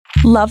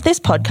Love this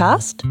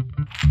podcast?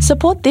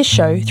 Support this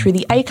show through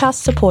the Acast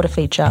supporter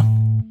feature.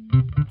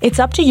 It's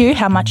up to you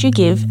how much you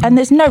give, and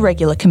there's no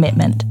regular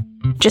commitment.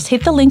 Just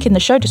hit the link in the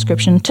show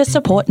description to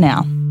support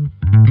now.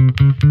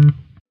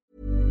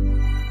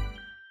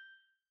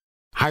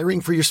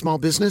 Hiring for your small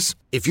business?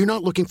 If you're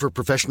not looking for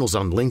professionals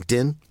on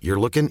LinkedIn, you're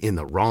looking in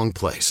the wrong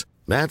place.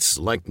 That's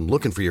like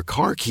looking for your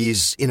car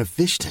keys in a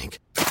fish tank.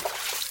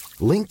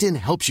 LinkedIn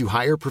helps you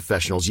hire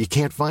professionals you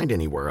can't find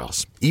anywhere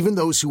else, even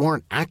those who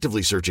aren't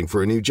actively searching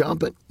for a new job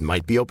but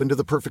might be open to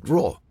the perfect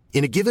role.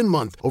 In a given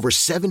month, over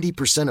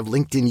 70% of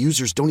LinkedIn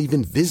users don't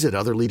even visit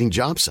other leading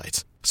job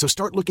sites. So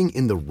start looking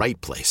in the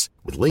right place.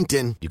 With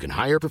LinkedIn, you can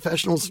hire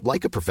professionals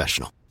like a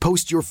professional.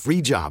 Post your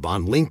free job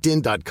on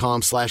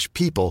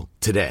linkedin.com/people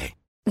today.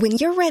 When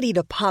you're ready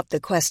to pop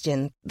the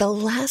question, the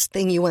last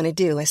thing you want to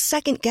do is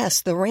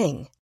second-guess the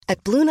ring.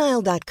 At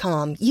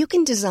BlueNile.com, you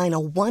can design a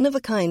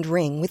one-of-a-kind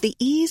ring with the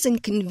ease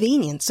and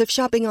convenience of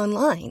shopping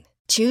online.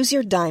 Choose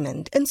your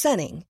diamond and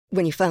setting.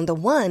 When you find the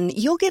one,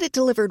 you'll get it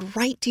delivered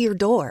right to your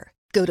door.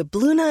 Go to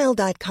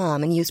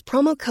BlueNile.com and use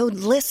promo code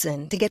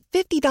LISTEN to get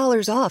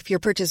 $50 off your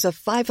purchase of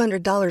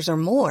 $500 or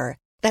more.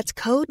 That's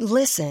code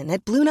LISTEN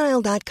at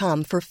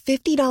BlueNile.com for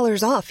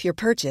 $50 off your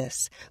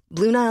purchase.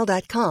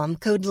 BlueNile.com,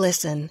 code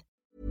LISTEN.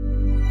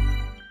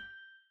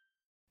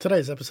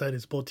 Today's episode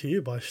is brought to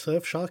you by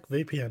Surfshark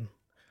VPN.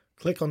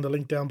 Click on the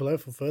link down below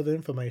for further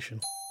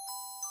information.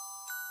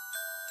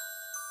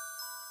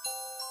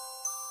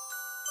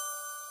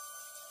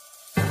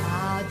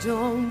 I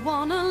don't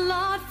want a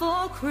lot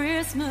for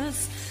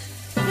Christmas.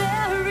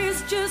 There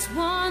is just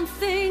one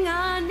thing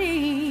I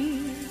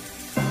need.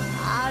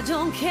 I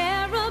don't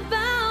care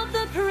about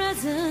the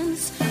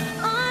presents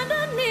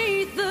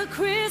underneath the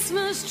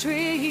Christmas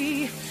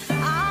tree.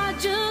 I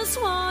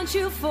just want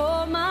you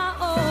for my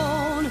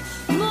own,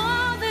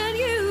 more than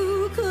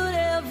you could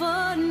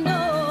ever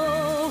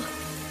know.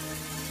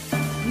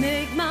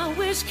 Make my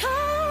wish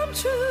come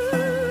true.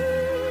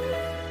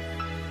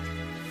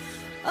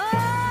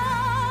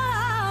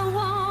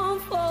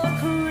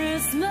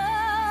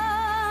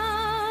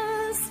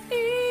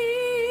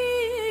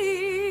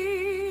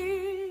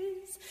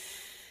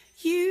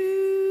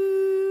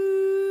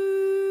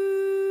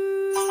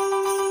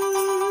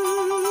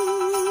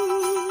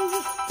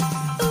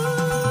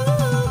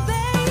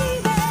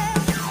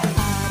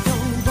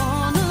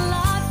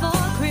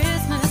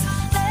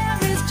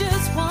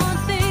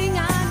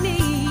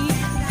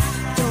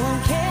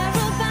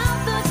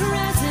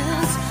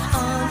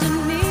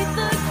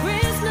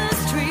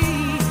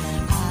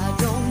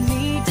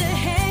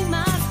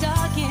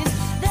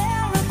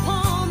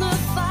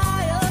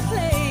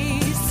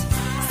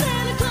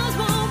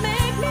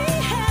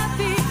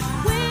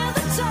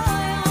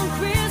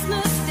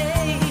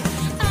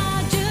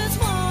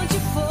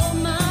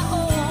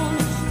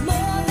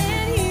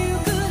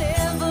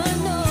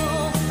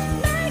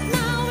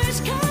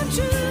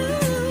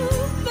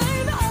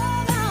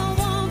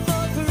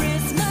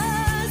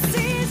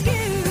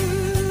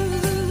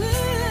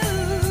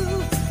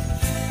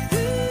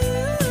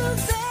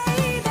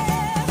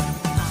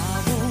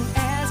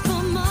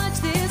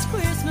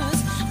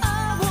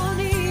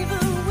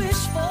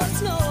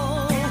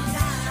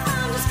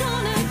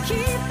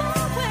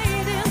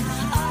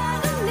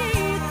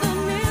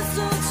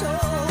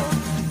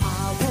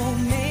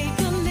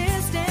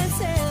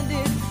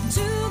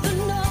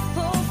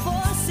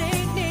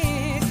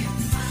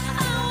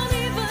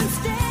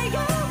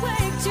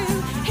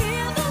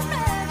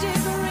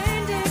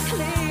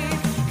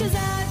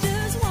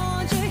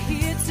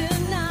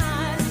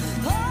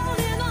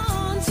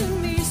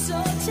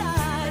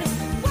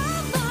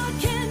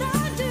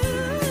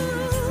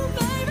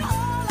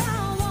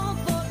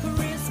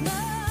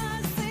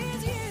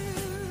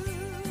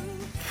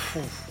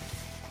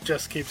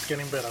 Just keeps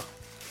getting better.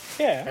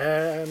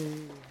 Yeah.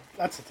 And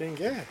that's the thing,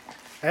 yeah.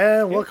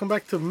 And welcome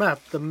back to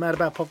MAP, the Mad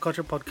About Pop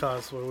Culture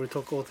podcast, where we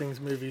talk all things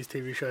movies,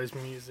 TV shows,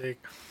 music,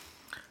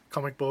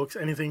 comic books,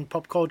 anything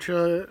pop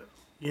culture,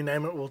 you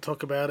name it, we'll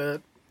talk about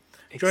it.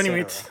 Joining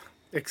me,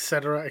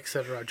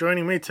 etc.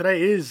 Joining me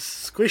today is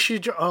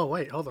Squishy Oh,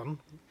 wait, hold on.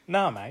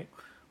 Nah, mate.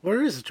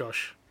 Where is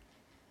Josh?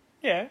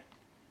 Yeah.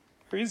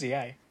 Where is he,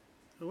 eh?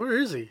 Where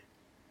is he?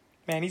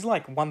 Man, he's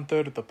like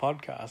 1/3 of the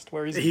podcast.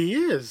 Where is he? He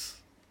is.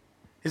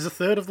 He's a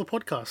third of the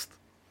podcast.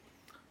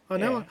 Oh,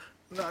 Yeah.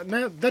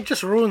 now that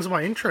just ruins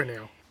my intro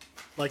now.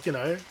 Like, you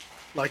know,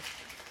 like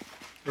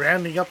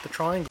rounding up the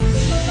triangle.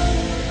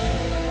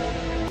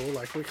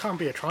 Like, we can't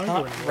be a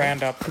triangle Can't anymore.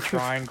 round up the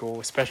triangle,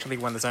 especially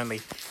when there's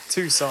only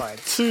two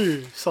sides.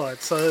 Two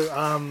sides.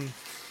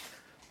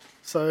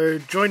 So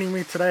joining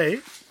me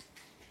today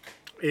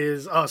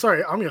is... Oh,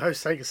 sorry, I'm your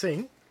host, Sega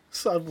Singh.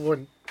 So I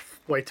went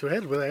way too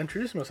ahead without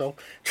introducing myself.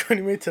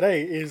 Joining me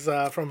today is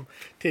from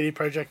TD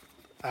Project,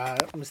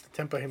 Mr.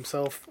 Tempo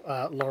himself,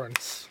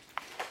 Lawrence.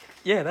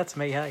 Yeah, that's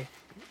me, hey.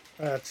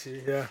 That's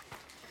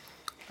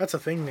a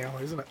thing now,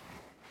 isn't it?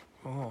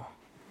 Oh.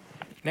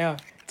 Now,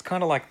 it's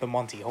kind of like the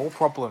Monty Hall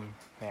problem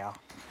now.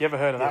 You ever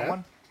heard of that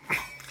one?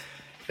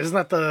 Isn't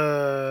that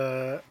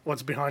the...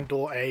 What's behind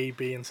door A,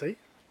 B, and C?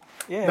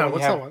 Yeah. No, when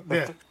what's you that have one?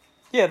 Yeah.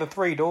 Yeah, the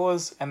 3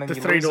 doors, and then The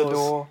you 3 lose a doors.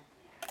 door.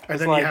 And It's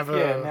then like, you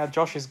have now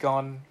Josh is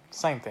gone.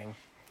 Same thing.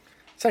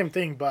 same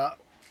thing, but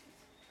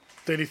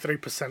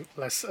 33%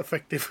 less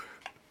effective.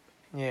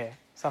 Yeah,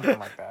 something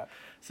like that.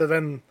 So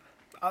then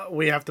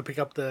we have to pick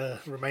up the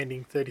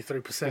remaining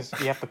 33%.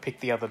 'Cause you have to pick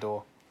the other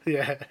door.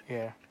 Yeah,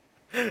 Yeah.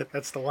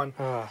 that's the one.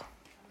 Ugh.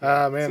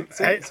 Man.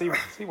 See, Hey,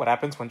 see what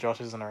happens when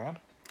Josh isn't around?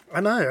 I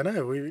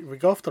know. We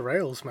go off the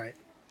rails, mate.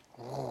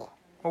 Well,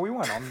 we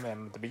weren't on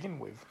them to begin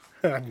with.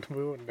 And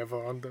we were never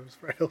on those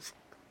rails.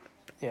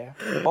 Yeah.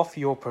 Off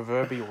your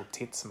proverbial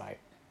tits, mate.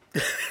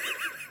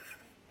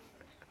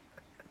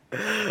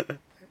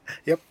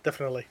 Yep,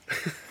 definitely.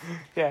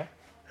 Yeah.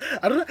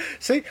 I don't know.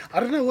 See, I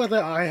don't know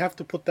whether I have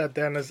to put that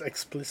down as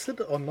explicit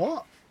or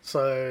not.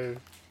 So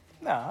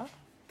Nah.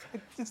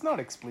 It's not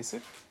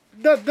explicit.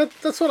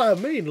 that's what I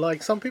mean.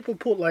 Like some people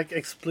put like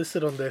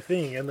explicit on their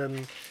thing, and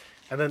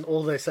then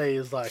all they say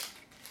is like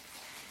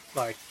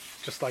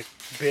just like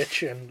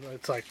bitch, and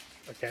it's like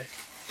okay.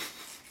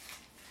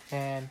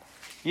 And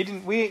you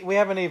didn't. We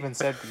haven't even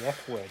said the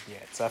F word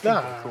yet, so I think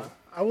we're Nah,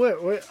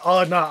 cool.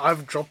 oh no,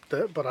 I've dropped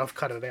it, but I've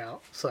cut it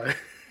out. So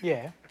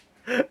Yeah.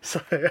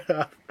 so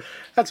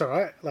that's all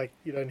right. Like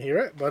you don't hear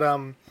it, but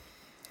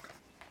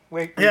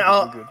We're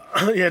yeah, good,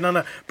 we're good. yeah,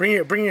 no.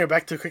 Bringing it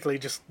back to quickly,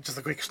 just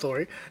a quick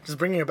story. Just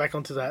bringing it back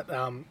onto that,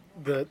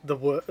 the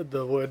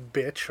word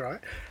bitch, right?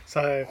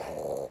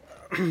 So,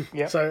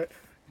 Yep. so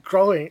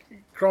growing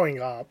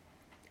up,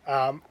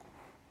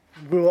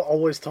 we were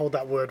always told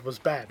that word was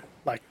bad,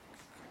 like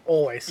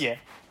always. Yeah.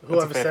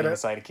 Whoever That's a fair said thing it, to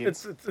say to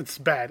kids. it's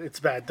bad. It's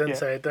bad. Don't Yeah.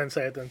 say it. Don't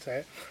say it. Don't say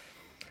it.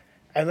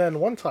 And then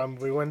one time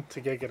we went to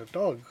go get a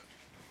dog,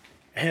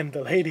 and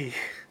the lady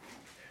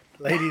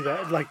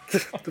that like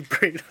the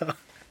breeder.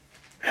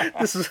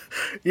 This is,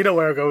 you know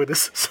where I go with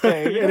this. So,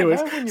 Yeah, you anyways,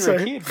 don't know when you're so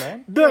a kid,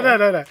 man.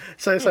 no.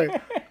 So,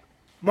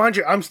 mind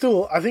you,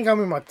 I think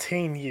I'm in my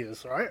teen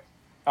years, right?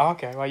 Oh,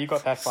 okay, well, you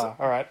got that far.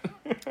 All right.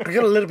 I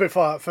got a little bit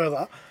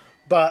further,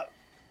 but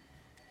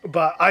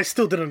I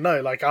still didn't know.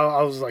 Like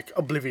I was like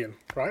oblivion,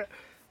 right?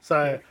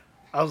 So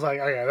I was like,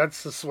 okay,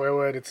 that's a swear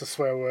word. It's a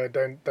swear word.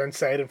 Don't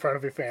say it in front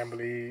of your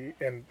family,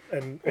 and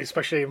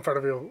especially in front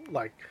of your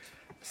like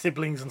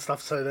siblings and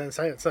stuff. So don't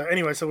say it. So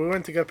anyway, so we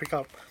went to go pick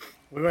up.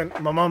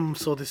 My mum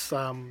saw this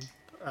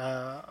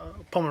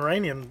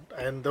Pomeranian,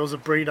 and there was a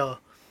breeder,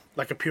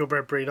 like a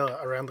purebred breeder,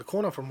 around the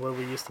corner from where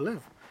we used to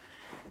live.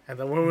 And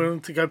then when we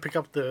went to go pick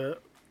up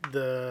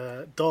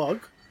the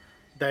dog,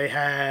 they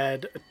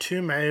had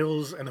 2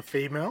 males and a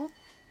female.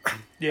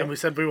 Yeah. And we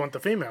said we want the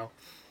female.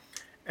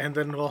 And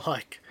then we're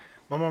like,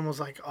 my mum was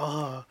like,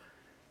 oh,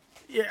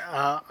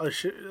 yeah,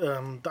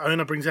 the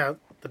owner brings out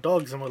the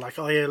dogs, and we're like,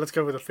 oh yeah, let's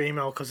go with the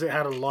female because it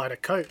had a lighter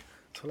coat.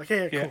 So like,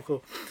 yeah,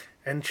 cool.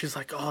 And she's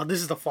like, oh, this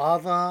is the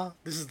father,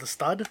 this is the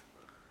stud.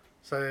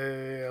 So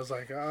I was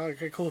like, oh,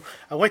 okay, cool.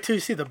 I wait till you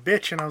see the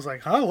bitch, and I was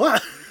like, huh,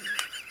 what?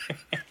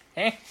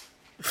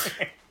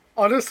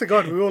 Honest to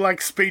God, we were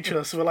like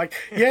speechless. We're like,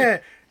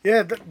 yeah,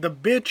 the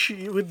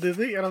bitch with the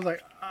thing, and I was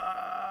like,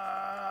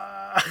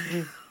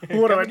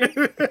 what do I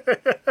do?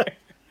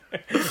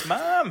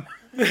 Mom!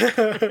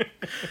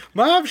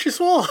 Mom, she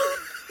swore.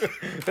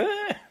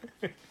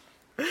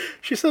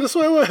 She said a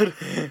swear word.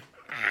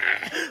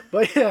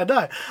 But yeah,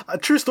 no, a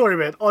true story,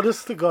 man.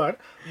 Honest to God,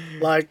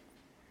 like,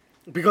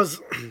 because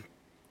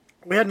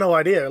we had no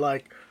idea,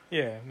 like,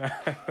 Yeah, no,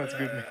 that's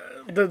good. Man.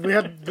 that we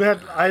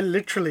had. I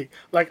literally,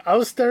 like, I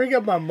was staring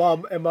at my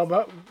mom, and my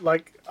mom,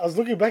 like, I was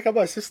looking back at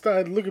my sister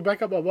and looking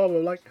back at my mom.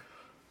 I'm like,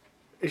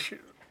 did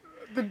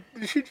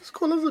she just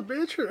call us a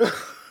bitch?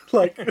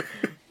 Like,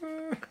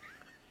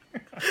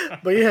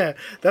 but yeah,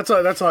 that's why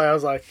I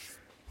was like,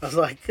 that's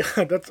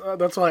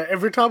why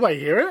every time I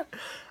hear it,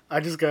 I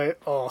just go,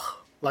 oh,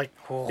 like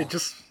it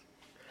just,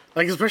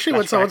 like especially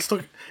when someone's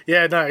talking,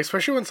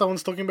 especially when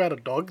someone's talking about a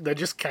dog, they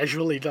just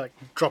casually like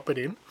drop it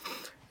in,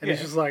 and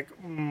it's just like,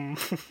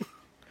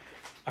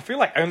 I feel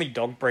like only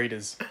dog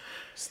breeders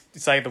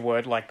say the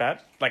word like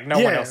that. Like no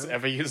one else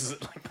ever uses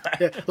it like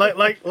that.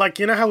 yeah, like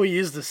you know how we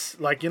use this,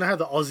 like you know how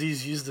the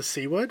Aussies use the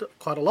C word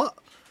quite a lot.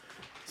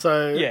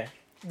 So yeah,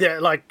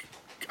 like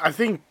I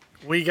think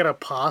we get a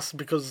pass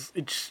because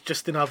it's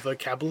just in our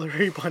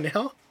vocabulary by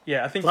now.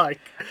 Yeah, I think Like,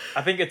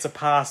 I think it's a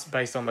pass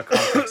based on the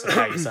context of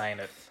how you're saying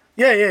it.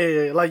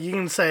 yeah. Like you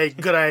can say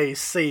good day,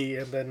 C,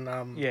 and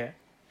then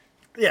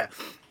Yeah.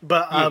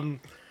 but and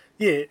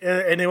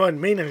it won't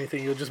mean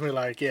anything. You'll just be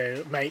like,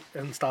 yeah, mate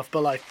and stuff.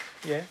 But like,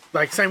 Yeah.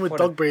 like same with What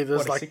dog a, breeders.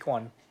 what a Like, sick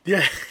one.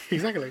 yeah,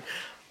 exactly.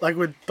 Like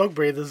with dog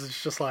breeders,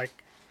 it's just like,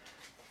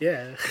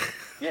 yeah,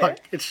 Yeah.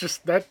 like it's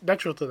just that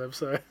natural to them.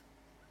 So,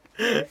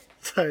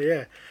 so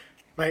yeah,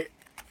 mate.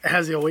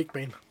 How's your week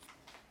been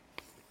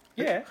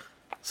Yeah.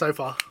 so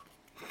far?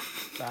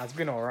 Nah, it's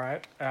been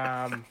alright.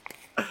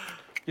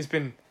 Just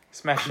been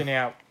smashing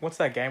out. What's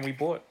that game we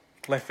bought?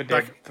 Left 4 Dead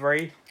Like,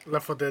 3.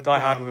 Left 4 Dead. Die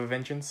Hard with a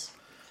Vengeance.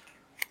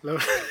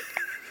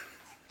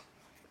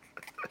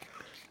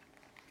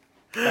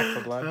 Back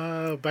for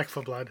Blood. Back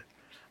for Blood.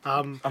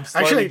 I'm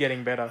slowly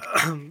getting better.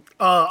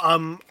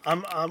 I'm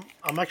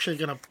actually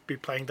gonna be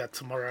playing that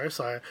tomorrow.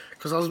 So,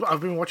 because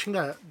I've been watching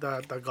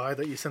the guy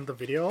that you sent the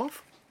video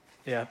of.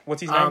 Yeah,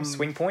 what's his name?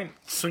 Swing Point?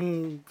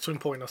 Swing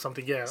Point or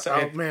something. Yeah.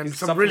 So man, it's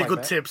some really like good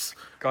that. tips.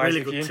 Guys, really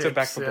if good you're into tips,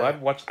 Back for Blood,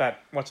 watch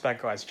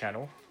that guy's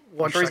channel.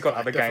 I'm sure he's got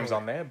other games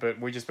on there, but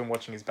we've just been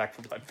watching his Back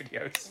for Blood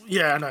videos.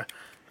 Yeah, I know.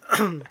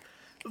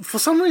 For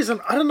some reason,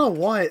 I don't know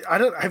why.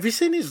 Have you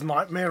seen his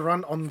nightmare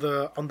run on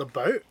the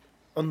boat?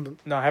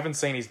 No, I haven't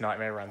seen his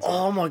nightmare runs.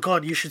 Oh my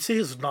god, you should see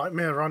his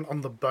nightmare run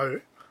on the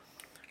boat.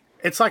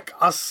 It's like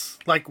us,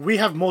 like we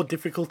have more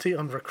difficulty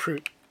on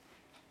Recruit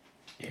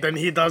than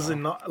he does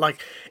in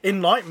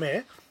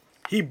Nightmare.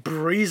 He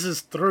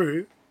breezes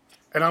through,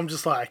 and I'm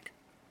just like,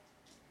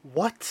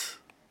 what?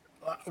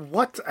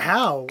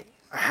 How?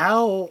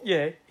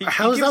 Yeah, he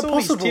how is gives that all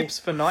possible? these tips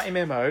for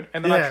Nightmare mode,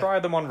 and then I try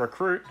them on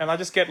Recruit, and I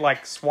just get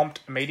like swamped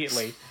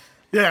immediately.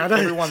 Yeah, I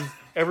know.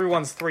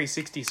 Everyone's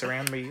 360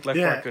 surround me. Left,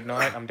 right, good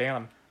night. I'm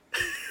down.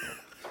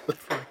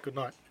 Left, right, good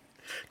night.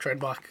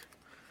 Trademark.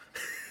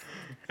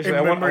 Actually,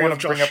 I want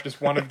to bring up just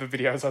one of the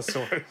videos I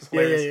saw. It was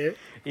hilarious.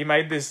 Yeah. He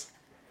made this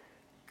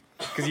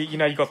because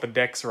you got the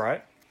decks,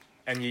 right,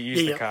 and you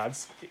use the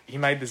cards. He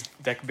made this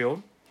deck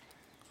build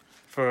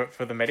for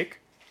the medic.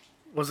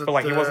 Was it? But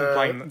like he wasn't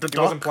playing Doc?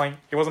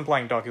 He wasn't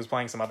playing Doc. He was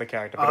playing some other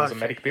character, but it was a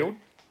medic build.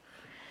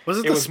 Was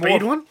it the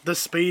speed one? The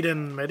speed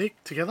and medic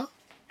together?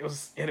 It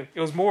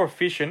was more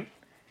efficient.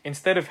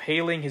 Instead of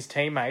healing his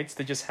teammates,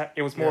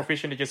 it was more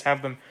efficient to just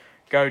have them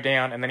go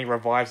down and then he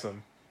revives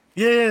them.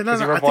 Yeah, no.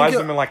 Because he revives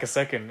them in like a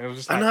second. It was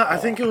just like, I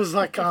think it was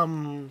like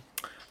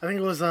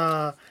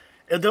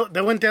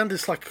they went down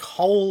this like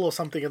hole or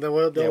something, and they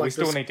were we like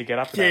still need to get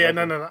up to that. Yeah,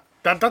 no.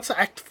 That's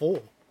Act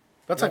 4.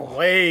 That's like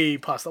way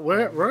past that.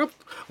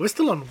 We're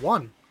still on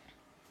 1.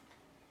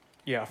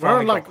 Yeah, I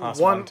finally got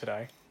past 1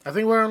 today. I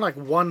think we're on like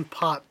 1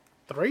 part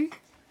 3.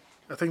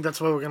 I think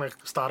that's where we're gonna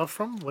start off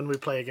from when we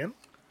play again.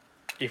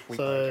 If we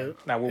play again.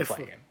 No, we'll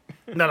play again.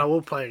 No,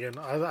 we'll play again.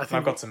 I think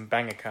I've got some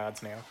banger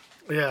cards now.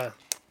 Yeah.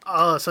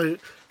 So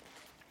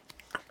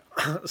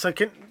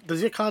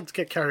does your cards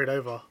get carried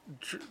over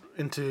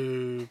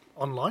into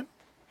online?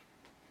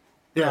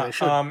 Yeah, they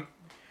should.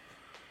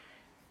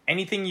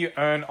 Anything you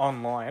earn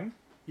online,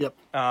 yep.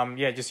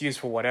 Just use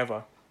for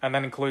whatever, and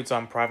that includes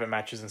private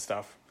matches and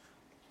stuff.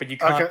 But you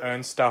can't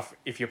earn stuff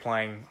if you're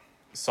playing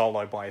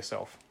solo by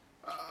yourself,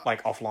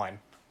 like offline.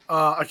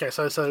 Okay,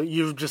 so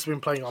you've just been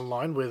playing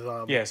online with...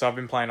 so I've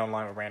been playing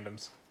online with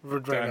randoms.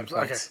 With randoms,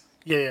 okay.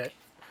 Yeah.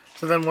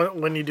 So then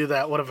when you do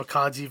that, whatever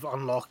cards you've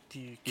unlocked,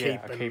 you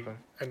keep, keep them.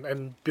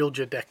 And build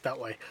your deck that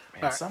way.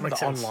 Man, some of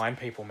the online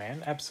people,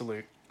 man,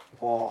 absolute...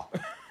 Whoa.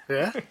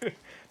 Yeah?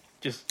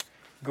 Just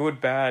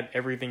good, bad,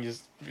 everything,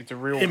 it's a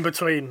real... In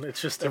between,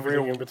 it's just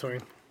everything in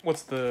between.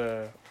 What's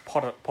the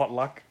pot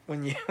luck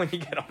when you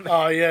get on there?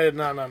 Oh, yeah,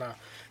 no.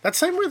 That's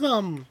same with...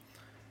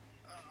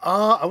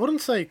 I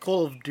wouldn't say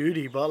Call of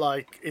Duty, but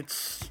like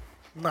it's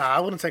I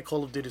wouldn't say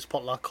Call of Duty's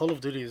potluck. Call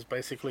of Duty is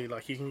basically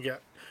like you can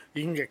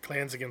get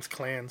clans against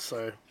clans,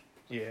 so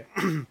yeah.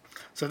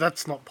 So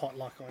that's not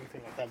potluck or anything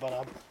like that.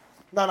 But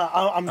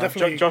I'm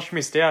definitely. Josh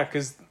missed out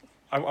because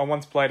I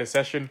once played a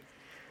session.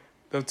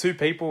 There were 2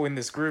 people in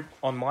this group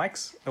on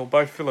mics. They were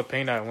both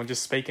Filipino and were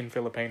just speaking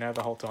Filipino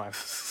the whole time.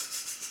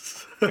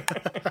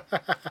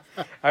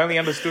 I only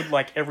understood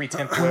like every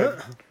 10th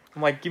word.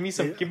 I'm like, give me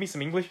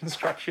some English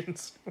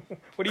instructions.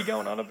 What are you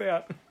going on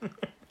about?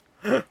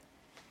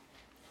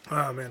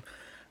 Oh man.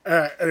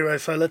 Anyway,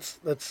 so let's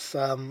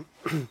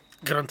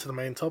get on to the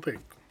main topic.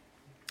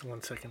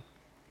 1 second.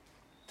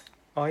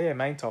 Oh yeah,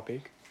 main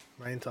topic.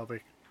 Main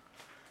topic.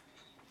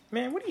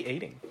 Man, what are you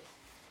eating?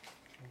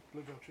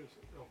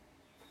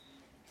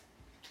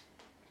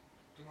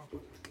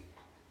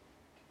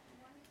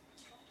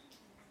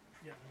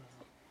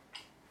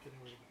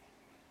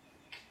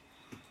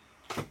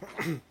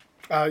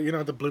 You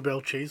know the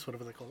Bluebell cheese,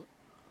 whatever they call it.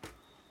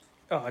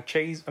 Oh,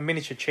 a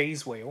miniature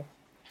cheese wheel.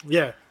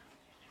 Yeah.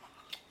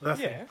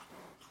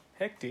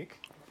 Hectic.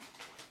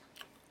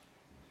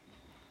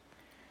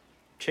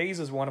 Cheese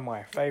is one of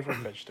my favourite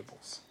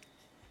vegetables.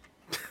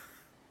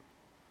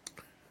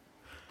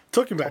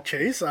 Talking about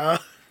cheese, Oh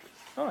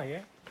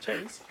yeah,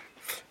 cheese.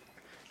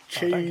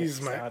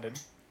 Cheese,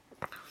 mate.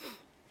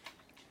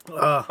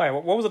 Hey,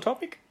 what was the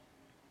topic?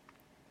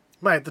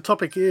 Mate, the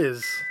topic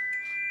is...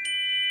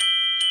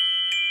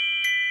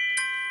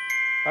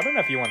 I don't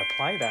know if you want to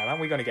play that. Aren't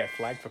we going to get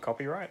flagged for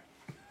copyright?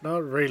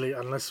 Not really,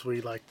 unless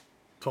we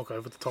talk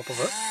over the top of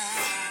it.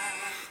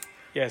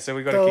 Yeah, so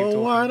we got to keep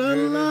talking. What a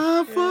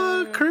love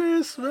for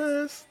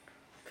Christmas.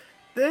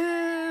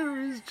 There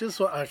is just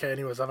what. Okay,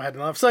 anyways, I've had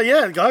enough. So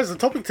yeah, guys, the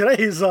topic today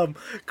is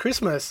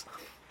Christmas,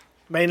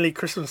 mainly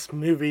Christmas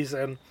movies,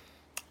 and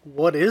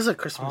what is a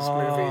Christmas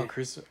movie?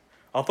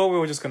 I thought we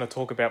were just going to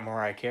talk about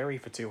Mariah Carey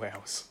for 2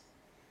 hours.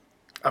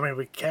 I mean,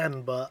 we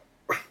can, but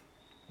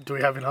do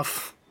we have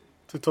enough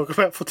to talk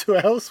about for 2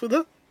 hours with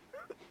it?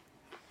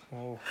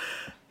 Well,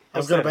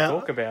 I've got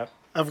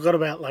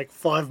about like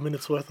 5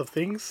 minutes worth of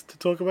things to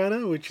talk about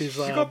it, which is...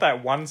 You got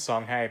that one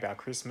song, hey, about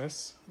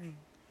Christmas.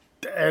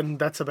 And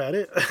that's about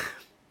it.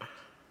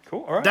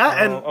 Cool. All right.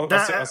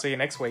 I'll see you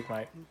next week,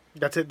 mate.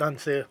 That's it. Done.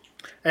 See you.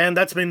 And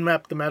that's been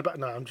Map the Mad.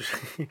 No, I'm just.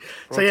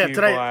 So yeah,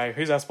 today.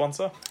 Who's our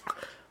sponsor?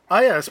 Oh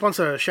yeah,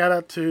 sponsor. Shout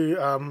out to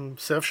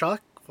Surfshark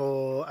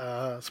for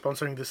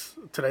sponsoring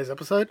today's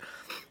episode,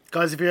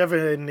 guys. If you're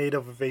ever in need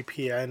of a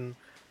VPN,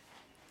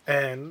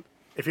 and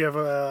if you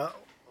ever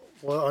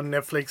were on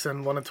Netflix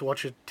and wanted to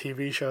watch a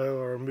TV show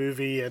or a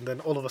movie, and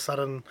then all of a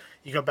sudden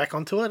you go back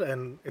onto it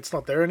and it's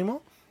not there anymore,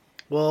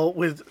 well,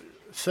 with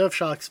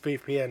Surfshark's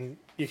VPN,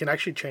 you can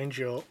actually change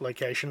your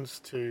locations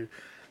to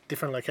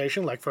different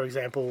location. Like for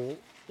example,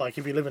 like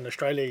if you live in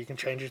Australia, you can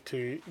change it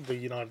to the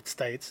United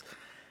States,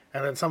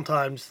 and then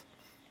sometimes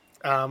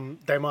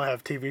they might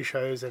have TV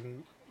shows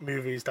and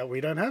movies that we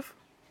don't have.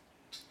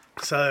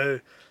 So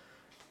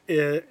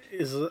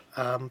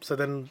so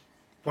then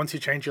once you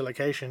change your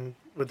location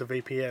with the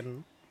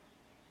VPN,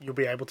 you'll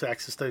be able to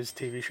access those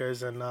TV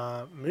shows and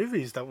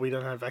movies that we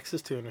don't have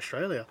access to in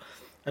Australia.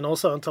 And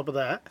also on top of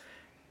that,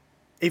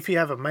 if you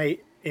have a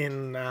mate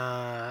in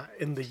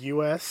the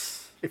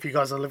US, if you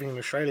guys are living in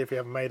Australia, if you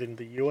have a mate in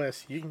the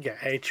US, you can get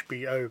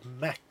HBO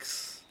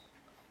Max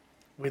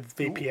with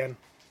VPN. Ooh.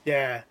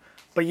 Yeah,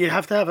 but you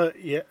have to have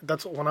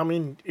that's what I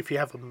mean. If you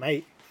have a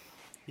mate,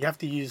 you have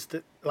to use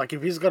like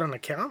if he's got an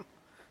account,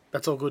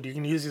 that's all good. You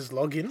can use his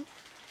login,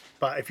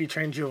 but if you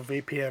change your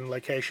VPN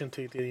location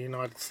to the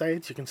United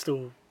States, you can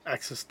still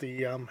access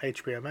the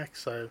HBO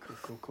Max. So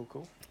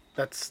cool.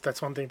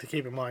 That's one thing to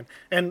keep in mind,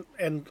 and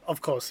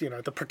of course,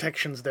 the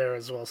protection's there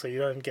as well, so you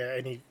don't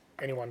get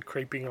anyone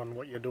creeping on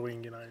what you're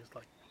doing. It's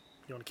like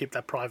you want to keep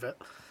that private,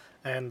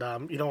 and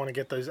you don't want to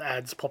get those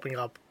ads popping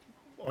up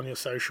on your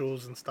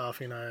socials and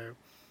stuff.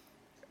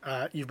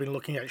 You've been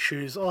looking at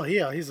shoes. Oh,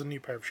 here's a new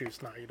pair of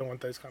shoes. No, you don't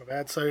want those kind of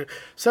ads. So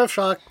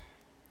Surfshark,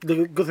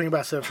 the good thing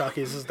about Surfshark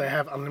is they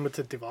have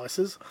unlimited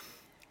devices,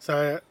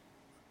 so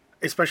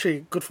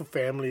especially good for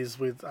families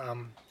with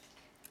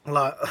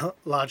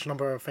large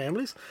number of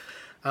families,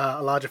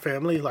 a larger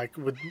family like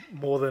with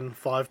more than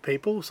 5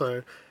 people.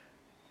 So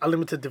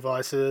unlimited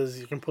devices,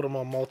 you can put them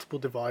on multiple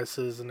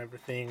devices and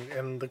everything.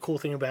 And the cool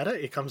thing about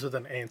it comes with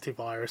an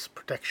antivirus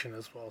protection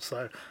as well.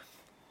 So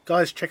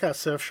guys, check out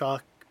Surfshark.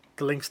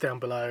 The link's down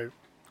below.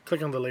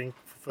 Click on the link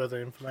for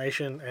further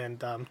information,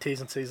 and T's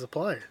and C's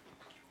apply.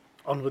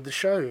 On with the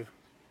show.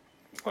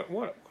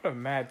 What a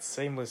mad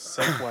seamless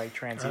segue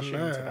transition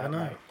into that,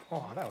 mate.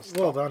 Oh, that was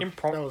well done.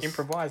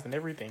 Improvised and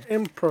everything.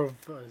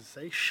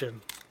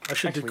 Improvisation. I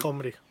should do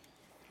comedy.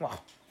 Well,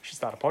 we should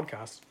start a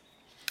podcast.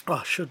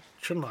 Oh,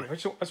 shouldn't I? I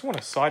just want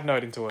a side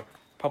note into a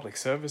public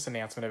service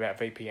announcement about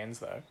VPNs,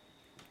 though.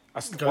 I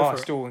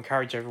still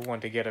encourage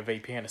everyone to get a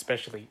VPN,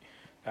 especially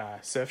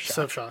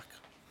Surfshark.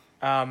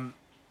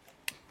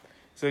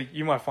 So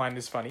you might find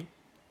this funny.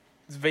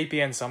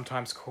 VPNs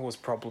sometimes cause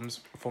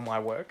problems for my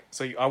work.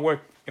 So I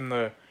work in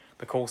the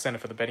call center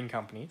for the betting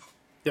company.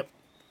 Yep.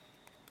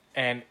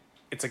 And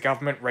it's a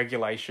government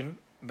regulation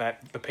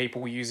that the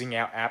people using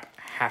our app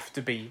have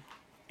to be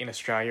in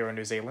Australia or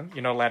New Zealand.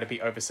 You're not allowed to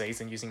be overseas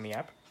and using the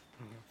app.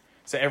 Mm-hmm.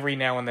 So every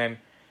now and then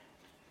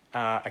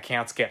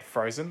accounts get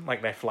frozen,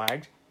 like they're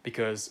flagged,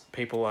 because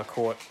people are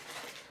caught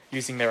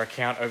using their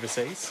account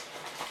overseas.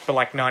 But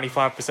like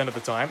 95% of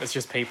the time, it's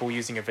just people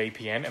using a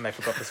VPN and they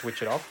forgot to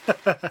switch it off.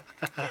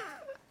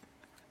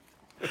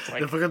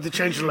 They forgot to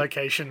change the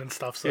location and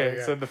stuff.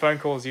 So the phone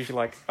call is usually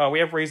like, oh, we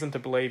have reason to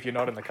believe you're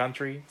not in the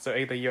country. So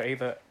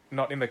you're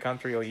not in the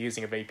country or you're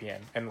using a VPN.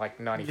 And like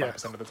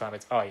 95% of the time,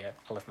 it's, oh yeah,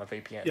 I left my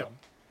VPN on.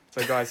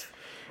 So guys,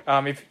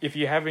 if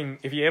you're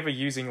ever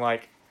using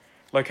like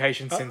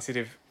location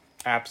sensitive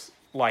apps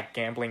like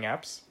gambling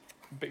apps,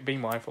 be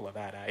mindful of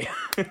that, eh?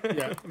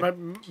 Yeah,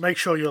 make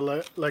sure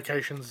your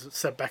location's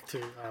set back to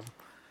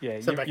you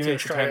need to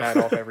turn that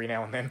off every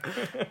now and then.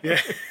 Yeah.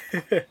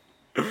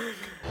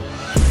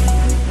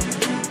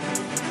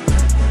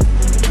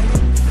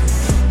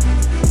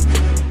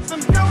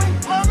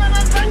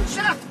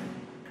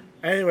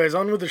 Anyways,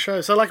 on with the show.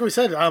 So like we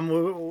said,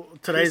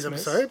 today's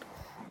episode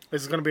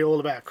is going to be all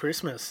about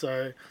Christmas.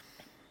 So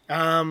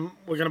we're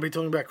going to be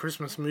talking about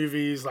Christmas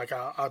movies, like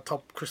our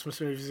top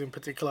Christmas movies in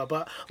particular.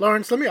 But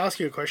Lawrence, let me ask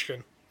you a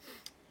question.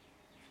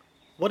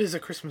 What is a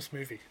Christmas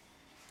movie?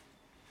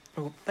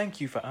 Well, thank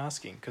you for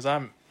asking, because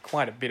I'm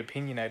quite a bit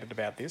opinionated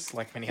about this,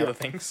 like many other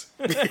things.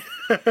 Hence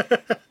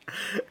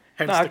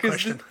the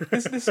question.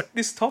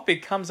 This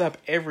topic comes up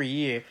every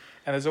year,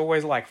 and there's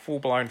always like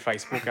full-blown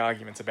Facebook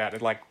arguments about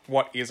it, like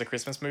what is a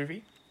Christmas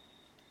movie?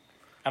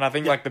 And I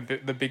think like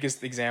the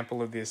biggest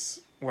example of this,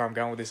 where I'm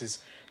going with this, is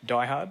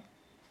Die Hard.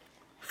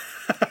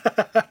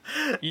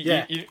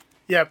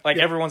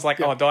 Everyone's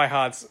like, oh, Die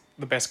Hard's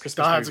the best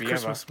Christmas Die Hard's movie a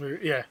Christmas ever.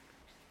 Movie, yeah.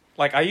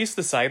 Like, I used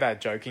to say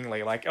that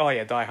jokingly, like, oh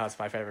yeah, Die Hard's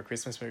my favourite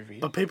Christmas movie.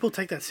 But people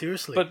take that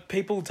seriously. But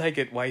people take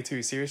it way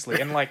too seriously.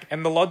 And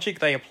and the logic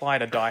they apply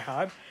to Die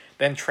Hard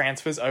then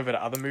transfers over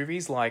to other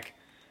movies, like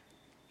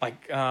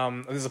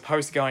there's a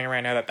post going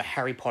around now that the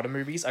Harry Potter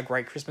movies are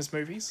great Christmas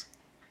movies.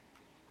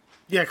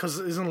 Yeah, because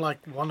isn't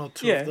like one or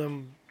two of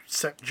them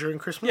set during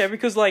Christmas? Yeah,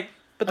 because like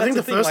But I think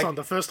that's the thing, first like, one.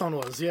 The first one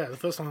was the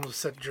first one was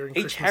set during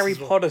each Christmas Harry as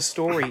well. Potter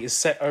story is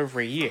set over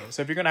a year.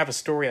 So if you're gonna have a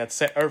story that's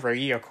set over a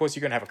year, of course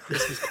you're gonna have a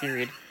Christmas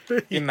period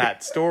in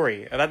that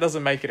story, and that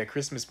doesn't make it a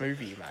Christmas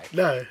movie, mate.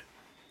 No,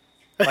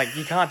 Like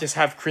you can't just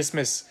have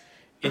Christmas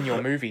in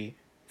your movie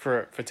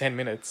for 10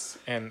 minutes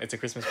and it's a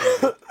Christmas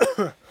movie.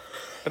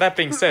 But that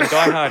being said,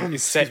 Die Hard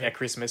is set at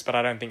Christmas, but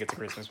I don't think it's a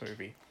Christmas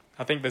movie.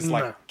 I think there's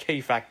like No.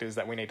 key factors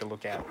that we need to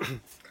look at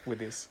with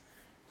this.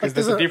 Like, Because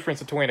there's a there's a- difference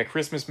between a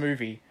Christmas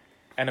movie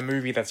and a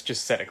movie that's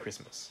just set at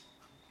Christmas.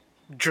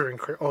 during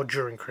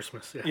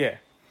Christmas. Yeah. Yeah.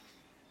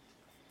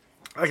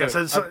 Okay,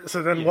 So,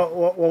 so then yeah.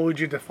 what would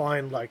you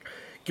define, like,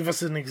 give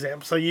us an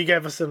example. So you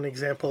gave us an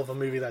example of a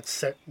movie that's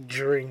set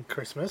during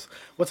Christmas.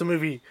 What's a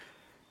movie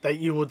that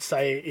you would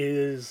say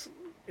is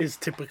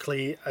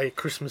typically a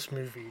Christmas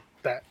movie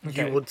that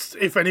Okay. you would,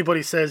 if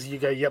anybody says, you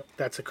go, yep,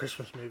 that's a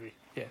Christmas movie.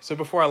 Yeah. So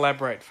before I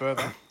elaborate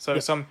further, so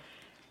some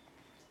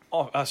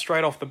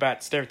straight off the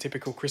bat,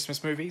 stereotypical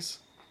Christmas movies.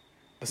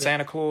 The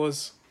Santa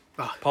Claus,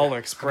 Oh, Polar yeah,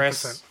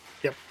 Express, 100%.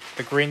 Yep.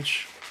 The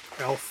Grinch,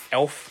 Elf.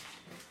 Elf.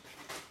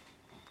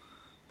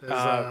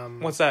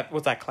 There's, What's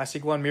that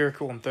classic one?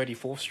 Miracle on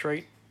 34th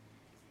Street.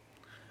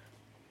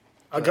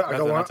 I got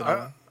one. That's another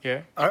one.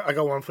 Yeah. I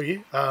got one for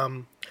you.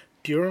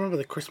 Do you remember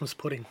the Christmas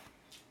pudding?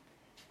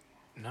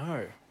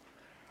 No.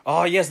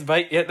 Oh yes,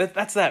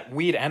 that's that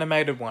weird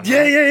animated one. Yeah,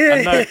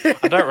 right? yeah.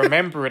 I don't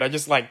remember it. I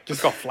just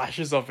got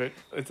flashes of it.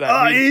 It's that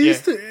Oh, weird,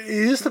 he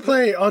used to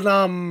play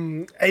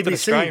on It's an ABC.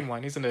 Australian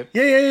one, isn't it?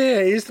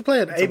 Yeah. He used to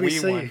play on a weird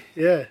ABC. one.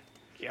 Yeah.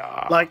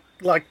 Yeah.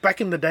 Like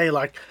back in the day,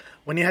 like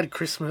when you had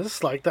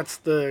Christmas, like that's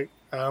the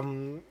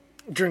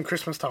during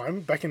Christmas time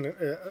back in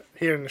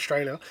here in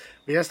Australia,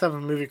 we used to have a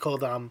movie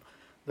called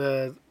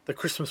the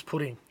Christmas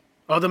pudding,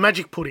 or the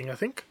Magic Pudding, I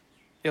think.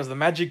 It was the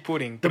Magic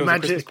Pudding. But The it was a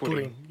Magic Christmas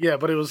pudding. Yeah,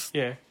 but it was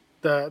Yeah.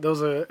 it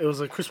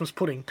was a Christmas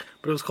pudding,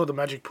 but it was called the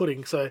Magic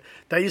Pudding. So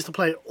they used to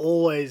play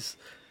always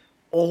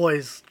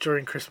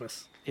during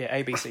Christmas. Yeah,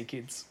 ABC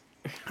Kids.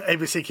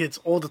 ABC Kids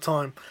all the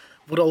time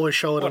would always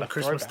show it What on a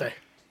Christmas throwback.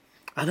 Day.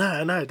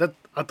 I know. That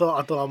I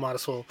thought I might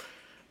as well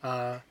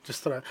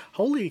just throw.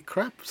 Holy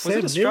crap! Was Sam it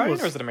Neill Australian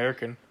was or is it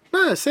American?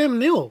 no Sam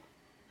Neill.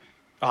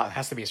 Oh, it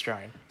has to be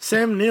Australian.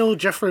 Sam Neill,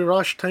 Jeffrey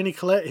Rush, Tony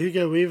Collette,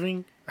 Hugo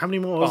Weaving. How many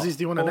more Aussies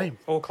do you want to name?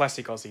 All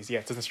classic Aussies. Yeah,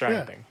 it's an Australian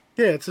Yeah, thing.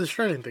 yeah, it's an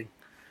Australian thing.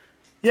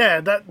 Yeah,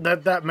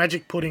 that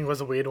Magic Pudding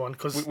was a weird one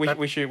because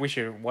We should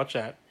watch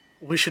that.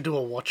 we should do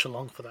a watch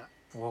along for that.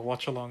 We'll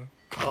watch along.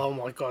 Oh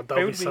my god, that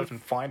Where would would be we so. even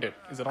find it?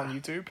 Is it on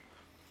YouTube?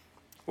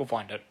 We'll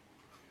find it.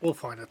 We'll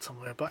find it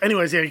somewhere. But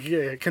anyways,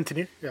 yeah,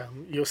 continue. Yeah,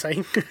 you were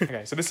saying.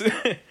 Okay, so this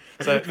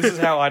is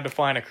how I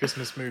define a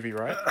Christmas movie,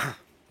 right?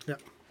 Yeah.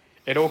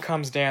 It all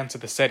comes down to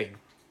the setting,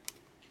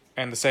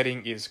 and the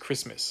setting is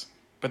Christmas.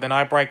 But then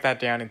I break that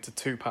down into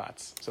two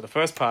parts. So the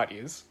first part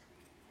is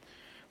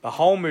the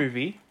whole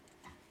movie,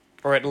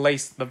 or at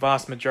least the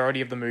vast majority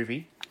of the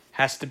movie,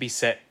 has to be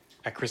set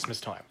at Christmas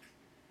time.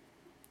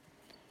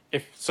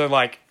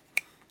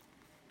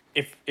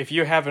 If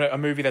you have a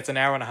movie that's an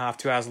hour and a half,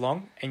 2 hours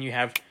long, and you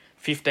have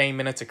 15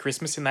 minutes of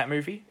Christmas in that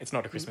movie, it's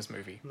not a Christmas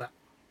movie. No.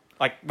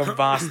 Like the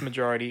vast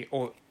majority,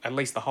 or at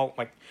least the whole,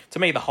 like to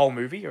me, the whole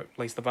movie, or at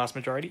least the vast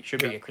majority, should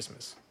be at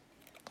Christmas.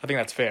 I think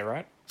that's fair,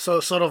 right? So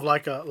sort of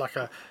like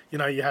a you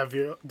have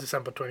your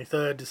December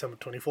 23rd, December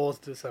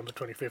 24th, December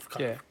 25th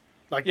kind Yeah. of.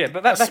 Like Yeah,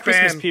 but that a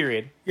Christmas span-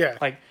 period, Yeah.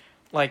 like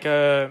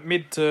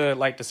mid to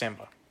late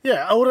December.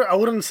 Yeah, I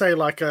wouldn't say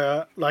like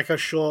a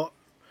short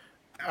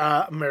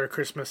Merry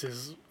Christmas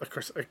is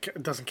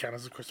it doesn't count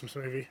as a Christmas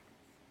movie.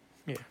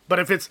 Yeah. But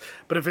if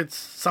it's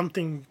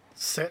something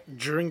set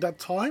during that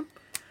time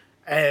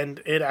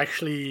and it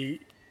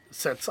actually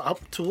sets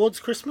up towards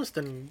Christmas,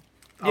 then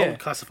I Yeah, would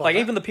classify like that.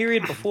 even the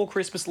period before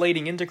Christmas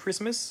leading into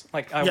Christmas,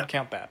 like I Yeah. would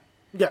count that.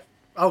 Yeah,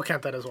 I'll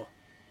count that as well.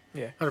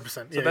 Yeah.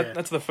 100%. So Yeah,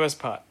 that's the first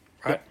part,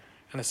 right?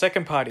 And the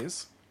second part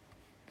is,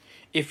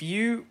 if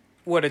you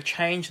were to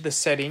change the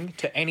setting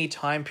to any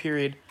time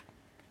period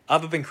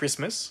other than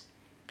Christmas,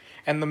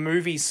 and the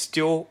movie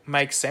still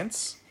makes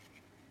sense,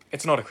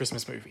 it's not a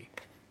Christmas movie.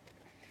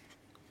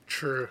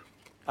 True.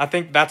 I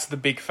think that's the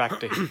big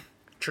factor here.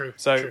 True.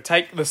 So true.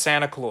 take the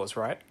Santa Claus,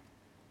 right?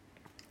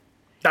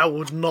 That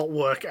would not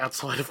work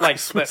outside of Like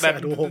Christmas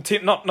at all.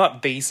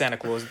 not the Santa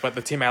Claus, but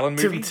the Tim Allen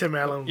movie. Tim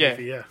Allen Yeah.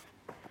 movie,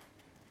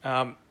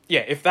 yeah.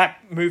 Yeah, if that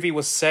movie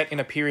was set in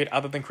a period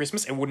other than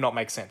Christmas, it would not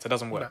make sense. It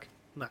doesn't work.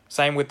 No.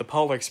 Same with the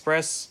Polar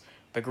Express,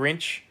 the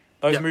Grinch.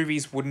 Those Yep.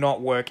 movies would not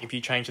work if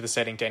you change the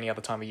setting to any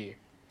other time of year.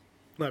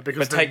 No,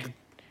 because But take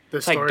the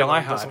take storyline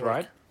Die doesn't Hard, work.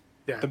 right?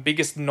 Yeah. The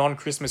biggest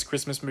non-Christmas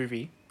Christmas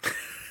movie.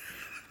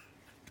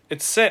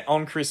 It's set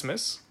on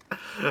Christmas.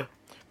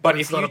 But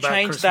it's if not you about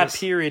change that Christmas.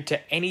 period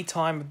to any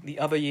time the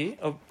other year,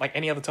 of like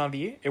any other time of the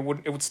year, it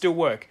would still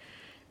work.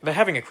 They're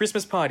having a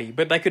Christmas party,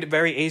 but they could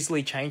very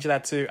easily change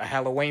that to a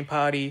Halloween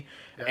party,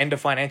 end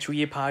of financial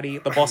year party,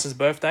 the boss's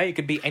birthday. It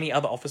could be any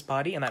other office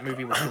party, and that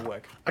movie would still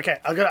work. Okay,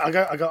 I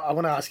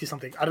want to ask you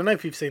something. I don't know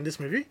if you've seen this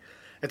movie.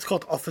 It's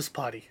called Office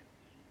Party.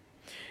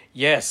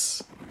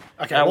 Yes.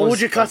 Okay, That what was-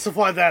 would you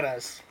classify that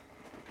as?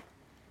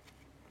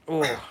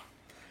 Oh,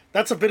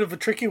 that's a bit of a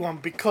tricky one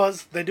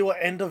because they do an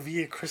end of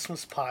year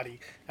Christmas party,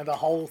 and the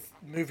whole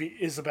movie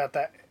is about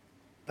that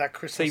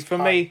Christmas. See, for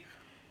party.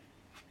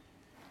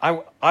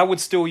 me, I would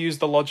still use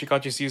the logic I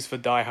just used for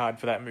Die Hard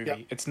for that movie. Yep.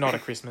 It's not a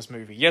Christmas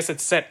movie. Yes,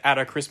 it's set at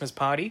a Christmas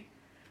party.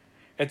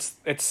 It's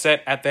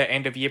set at their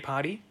end of year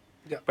party.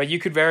 Yep. But you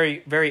could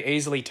very, very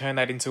easily turn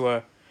that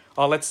into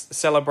let's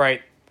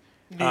celebrate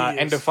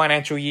end of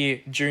financial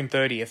year, June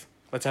 30th.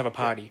 Let's have a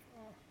party.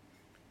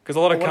 Because a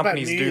lot of What about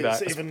companies New do Year's?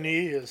 that. Even New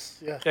Year's,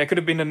 yeah. Yeah, it could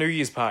have been a New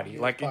Year's party.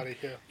 Party,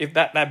 yeah. If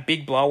that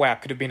big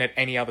blowout could have been at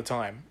any other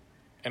time,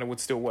 and it would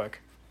still work.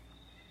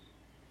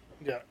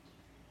 Yeah.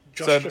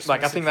 So, just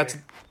like, I think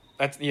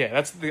messaged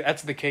me.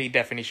 that's the key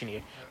definition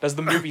here. Does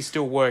the movie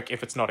still work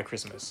if it's not a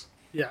Christmas?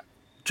 Yeah.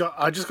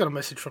 I just got a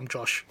message from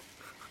Josh.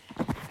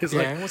 He's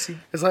Yeah, like, what's he?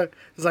 it's like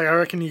I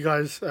reckon you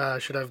guys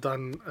should have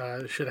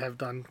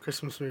done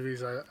Christmas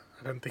movies. I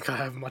don't think I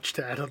have much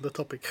to add on the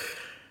topic.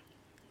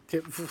 Yeah,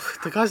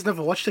 the guy's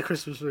never watched a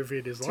Christmas movie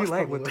in his Too life.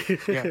 late. Probably.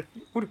 Yeah,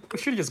 we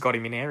should have just got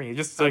him in area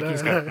just so he can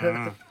just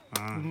go.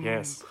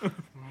 Yes.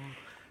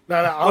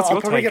 No, What's I'll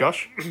your probably take, get,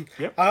 Josh?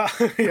 Yep.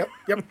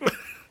 Yep.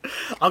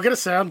 I'll get a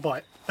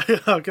soundbite. Yeah,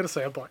 I'm gonna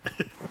say about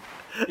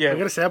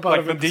like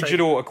it the and say-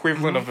 digital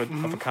equivalent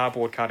of a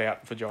cardboard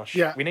cutout for Josh.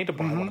 Yeah. We need to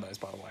buy one of those,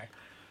 by the way.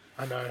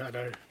 I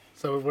know.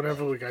 So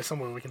whenever we go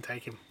somewhere, we can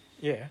take him.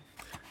 Yeah.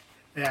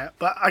 Yeah,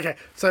 but okay.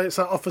 So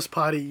Office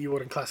Party, you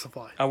wouldn't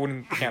classify. I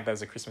wouldn't count that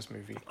as a Christmas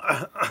movie.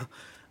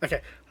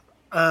 Okay.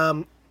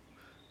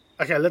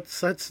 Okay.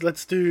 Let's how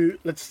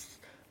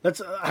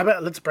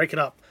about let's break it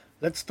up.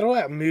 Let's throw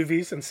out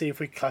movies and see if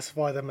we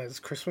classify them as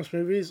Christmas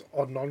movies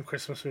or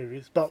non-Christmas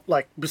movies. But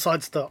like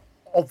besides the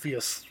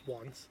obvious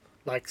ones,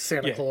 like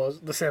Santa Yeah. Claus,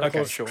 the Santa Okay,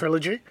 Claus sure.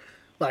 trilogy,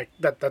 like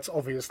that's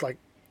obvious. Like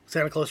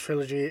Santa Claus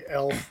trilogy,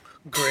 Elf,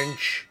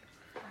 Grinch,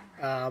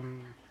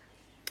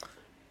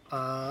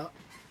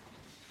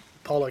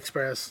 Polar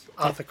Express,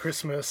 Arthur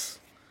Christmas.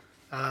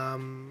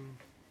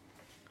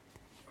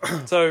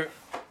 So,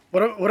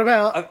 What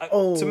about?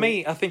 to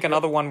me, I think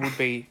another one would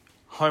be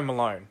Home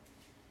Alone.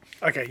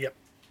 Okay. Yep.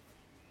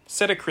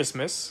 Set at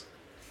Christmas,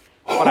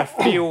 but I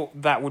feel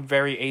that would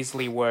very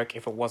easily work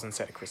if it wasn't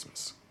set at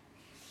Christmas.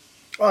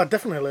 Oh,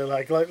 definitely.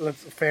 Like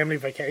let's family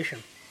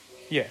vacation.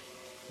 Yeah.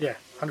 Yeah,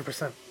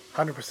 100%.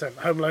 100%.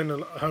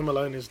 Home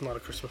Alone is not a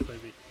Christmas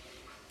movie.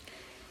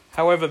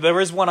 However, there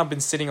is one I've been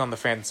sitting on the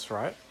fence,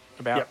 right?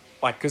 About, Yep.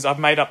 like, because I've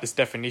made up this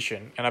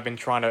definition and I've been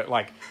trying to,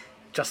 like,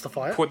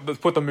 Justify it.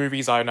 put the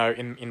movies I know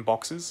in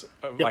boxes,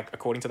 like,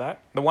 according to that.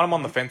 The one I'm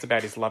on the fence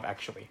about is Love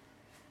Actually.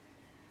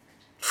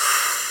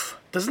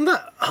 Doesn't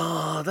that?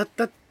 Oh,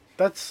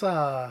 that's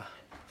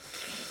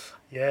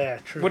yeah,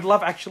 true. Would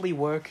Love Actually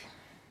work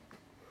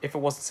if it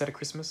wasn't set at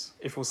Christmas?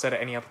 If it was set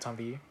at any other time of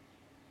the year?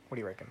 What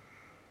do you reckon?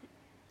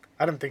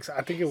 I don't think so.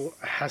 I think it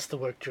has to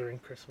work during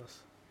Christmas.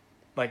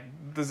 Like,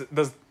 does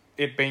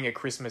it being at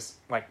Christmas,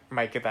 like,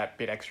 make it that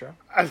bit extra?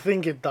 I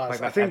think it does.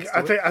 Like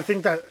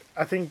that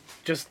I think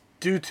just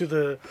due to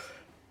the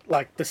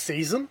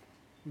season,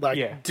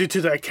 Yeah. due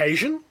to the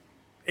occasion,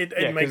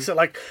 it makes 'cause- it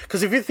like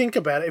because if you think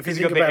about it, if you Because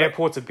think the about it,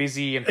 airports are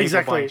busy and people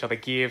Exactly. buy each other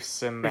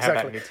gifts and they have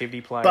Exactly. that nativity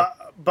play.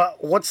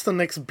 but what's the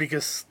next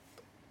biggest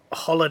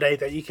holiday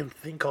that you can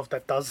think of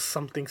that does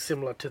something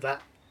similar to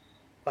that?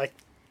 Like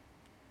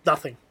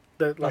nothing.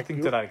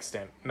 Nothing to that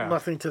extent. No.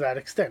 Nothing to that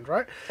extent,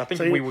 right? I think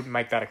So we you- would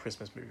make that a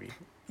Christmas movie.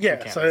 Yeah,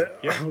 count so as it,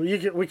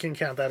 yeah. we can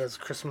count that as a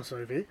Christmas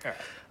movie.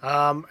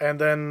 Alright. And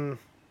then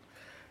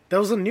there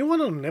was a new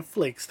one on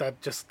Netflix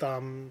that just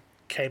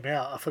came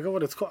out. I forgot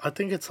what it's called. I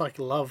think it's like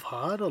Love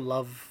Hard or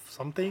Love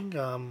something.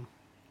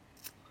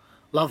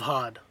 Love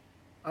Hard.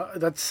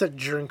 That's set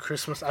during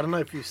Christmas. I don't know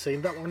if you've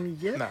seen that one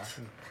yet. No,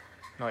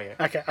 not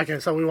yet. Okay.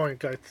 So we won't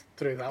go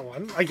through that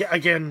one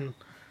again.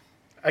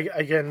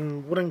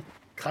 Wouldn't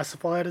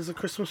classify it as a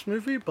Christmas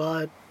movie,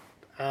 but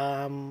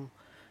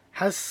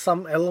has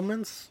some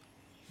elements.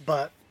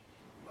 But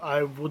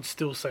I would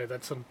still say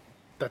that's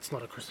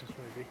not a Christmas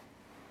movie.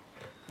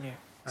 Yeah.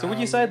 So would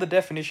you say the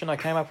definition I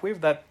came up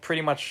with that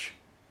pretty much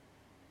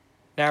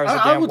narrows it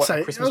I down would what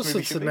say a Christmas movie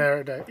to should be? narrow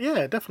it down.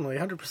 Yeah, definitely,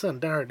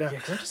 100% narrow it down.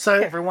 So So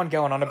everyone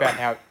going on about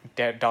how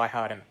Die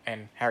Hard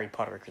and Harry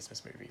Potter are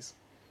Christmas movies.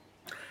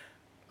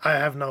 I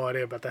have no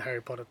idea about the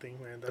Harry Potter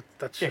thing, man.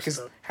 That's Yeah, just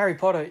because Harry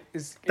Potter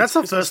is. that's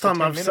the Christmas first for time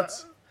 10 I've.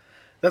 minutes.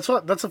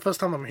 That's the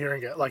first time I'm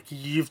hearing it. Like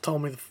you've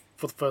told me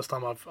for the first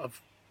time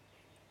I've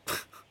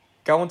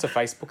Go onto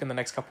Facebook in the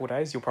next couple of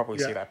days. You'll probably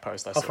Yeah. see that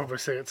post. I I'll saw. probably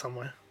see it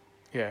somewhere.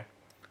 Yeah.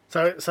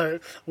 So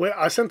where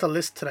I sent a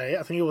list today.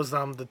 I think it was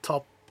the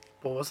top.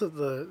 What was it?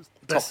 The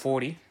Top best,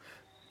 40.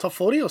 top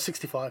 40 or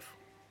 65?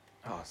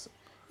 Oh,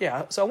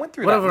 yeah. So I went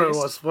through Whatever that it list.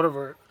 was.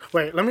 Whatever.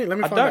 Wait, let me I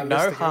find don't that know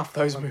list again. half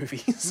those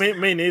movies.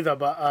 Me neither.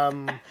 But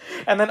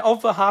And then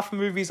of the half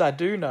movies I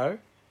do know,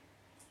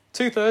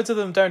 2/3 of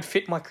them don't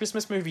fit my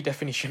Christmas movie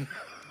definition.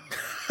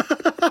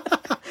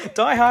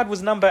 Die Hard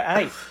was number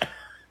 8.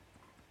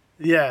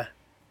 yeah.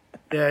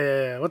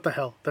 What the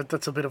hell?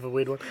 That's a bit of a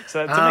weird one.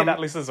 So to me, that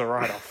list is a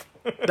write-off.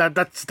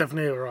 That's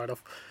definitely a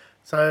write-off.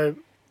 So,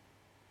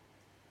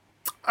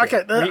 okay,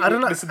 I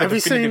don't know. This is the Have you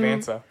definitive seen?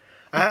 answer.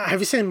 Have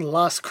you seen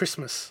Last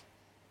Christmas?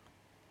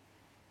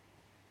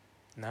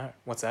 No,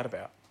 what's that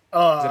about?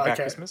 Oh, Is it about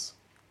okay. Christmas?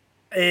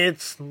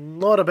 It's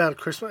not about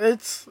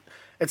Christmas.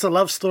 It's a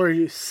love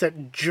story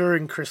set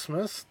during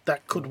Christmas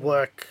that could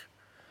work.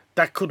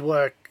 That could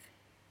work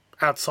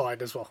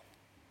outside as well.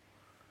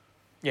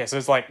 Yeah, so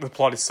it's like the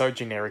plot is so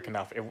generic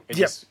enough. It Yep.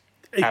 just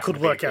It happened could to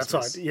be work Christmas.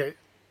 outside. Yeah,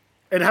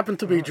 it happened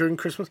to be during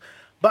Christmas,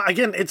 but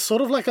again, it's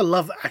sort of like a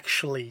Love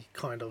Actually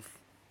kind of.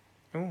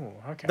 Ooh,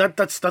 okay.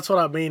 That's what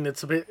I mean.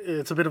 It's a bit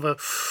of a.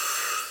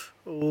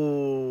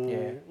 Ooh.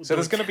 Yeah. So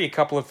there's going to be a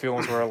couple of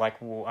films where like,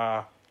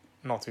 well,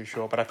 not too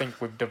sure, but I think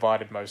we've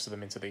divided most of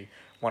them into the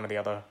one or the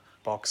other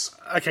box.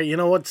 Okay, you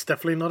know what's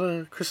definitely not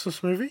a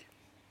Christmas movie?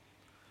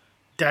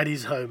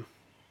 Daddy's Home.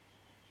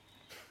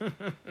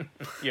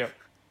 Yep.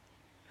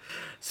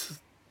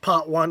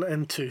 Part 1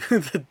 and 2.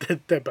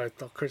 They're both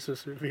not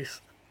Christmas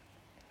movies.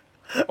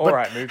 All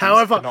right, movies.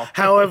 However, but not-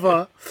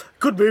 however,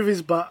 good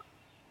movies, but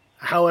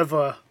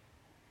however,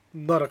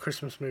 not a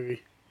Christmas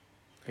movie.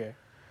 Yeah.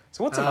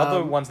 So what's some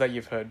other ones that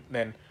you've heard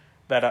then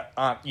that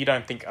aren't you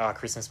don't think are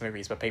Christmas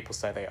movies, but people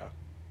say they are?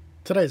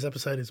 Today's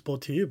episode is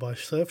brought to you by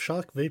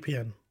Surfshark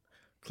VPN.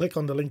 Click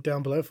on the link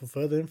down below for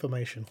further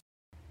information.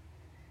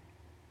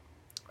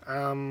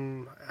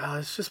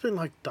 It's just been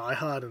like Die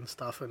Hard and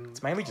stuff, and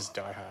It's mainly just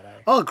Die Hard,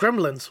 eh? oh,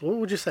 Gremlins. What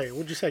would you say?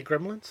 Would you say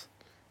Gremlins?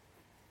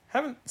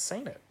 Haven't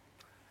seen it.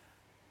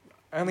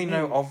 Only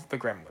know of the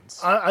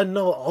Gremlins. I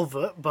know of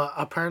it, but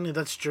apparently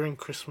that's during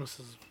Christmas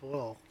as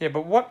well. Yeah,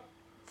 but what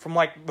from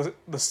like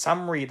the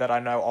summary that I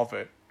know of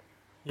it,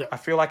 Yeah. I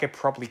feel like it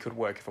probably could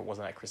work if it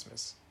wasn't at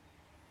Christmas.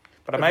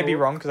 But I If may it be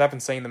wa- wrong because I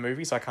haven't seen the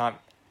movie, so I can't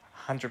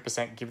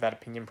 100% give that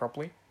opinion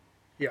properly.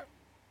 Yeah.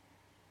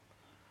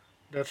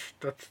 That's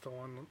the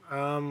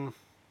one.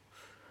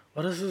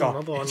 What is this Oh,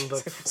 another one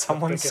that's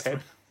someone that gets said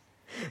me?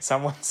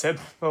 someone said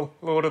the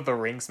Lord of the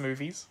Rings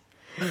movies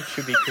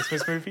should be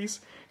Christmas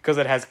movies because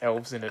it has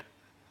elves in it.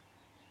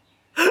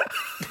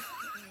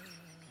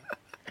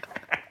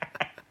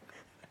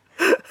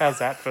 How's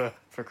that for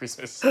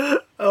Christmas?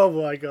 Oh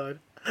my god.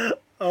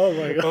 Oh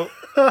my god.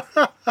 Well,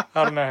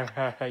 I don't know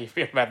how you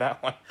feel about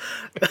that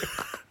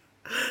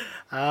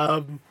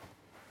one.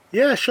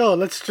 Yeah, sure.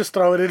 Let's just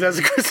throw it in as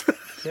a Christmas.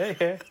 Yeah,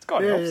 it's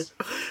got Yeah, elves.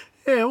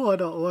 Yeah, why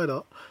not? Why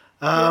not?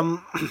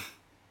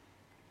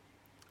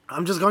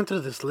 I'm just going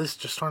through this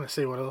list, just trying to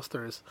see what else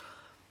there is.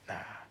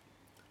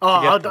 Oh,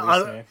 Forget the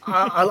list, man.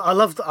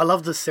 I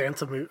love the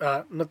Santa movie.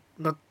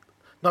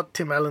 Not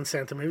Tim Allen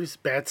Santa movies.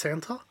 Bad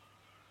Santa.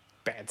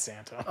 Bad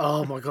Santa.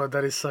 Oh my god,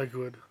 that is so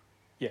good.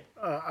 Yeah.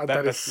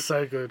 That is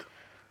so good.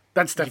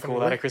 That's You definitely call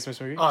that a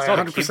Christmas movie? Oh, It's yeah,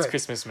 not a kid's 100%.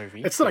 Christmas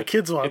movie. It's not a but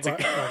kids one, It's, but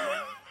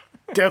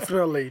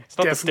definitely. it's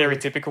not definitely.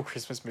 the stereotypical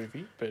Christmas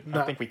movie, but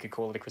I think we could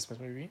call it a Christmas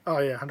movie. Oh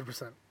yeah,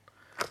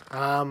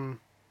 100%.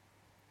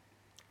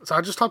 So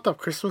I just typed up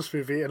Christmas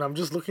movie, and I'm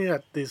just looking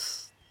at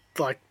this,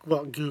 like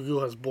what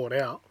Google has brought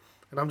out,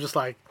 and I'm just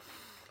like,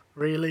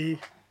 really,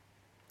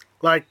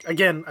 like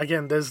again,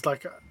 there's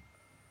like,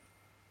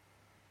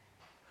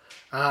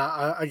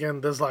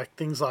 again, there's like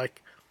things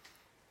like,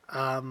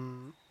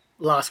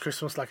 Last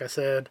Christmas, like I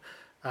said,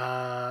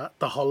 The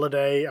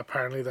Holiday.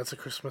 Apparently, that's a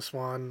Christmas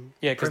one.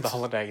 Yeah, because the Princess-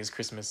 holiday is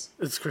Christmas.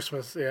 It's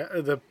Christmas. Yeah,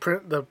 the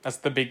That's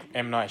the big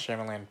M. Night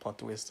Shyamalan plot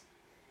twist.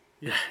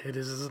 yeah, it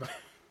is, isn't it?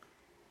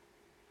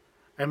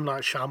 M.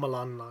 Night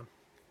Shyamalan.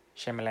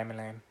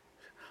 Shyamalan.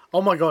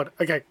 Oh my god.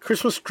 Okay,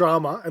 Christmas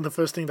drama, and the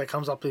first thing that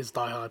comes up is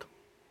Die Hard.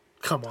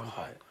 Come on.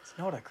 Oh, it's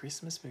not a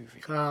Christmas movie.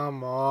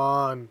 Come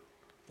on.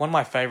 One of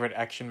my favourite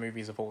action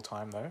movies of all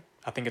time, though.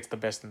 I think it's the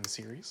best in the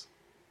series.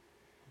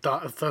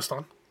 First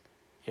one.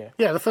 Yeah.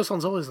 Yeah, the first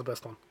one's always the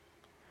best one.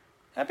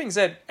 That being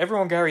said,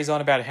 everyone carries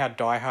on about how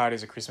Die Hard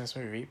is a Christmas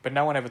movie, but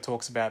no one ever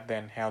talks about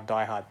then how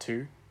Die Hard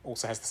 2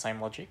 also has the same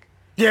logic.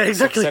 Yeah, It's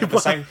exactly. set at the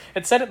same,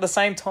 it's set at the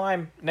same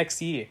time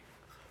next year.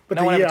 but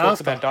No the one ever year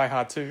talks after. about Die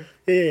Hard 2.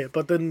 Yeah,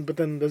 but then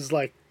there's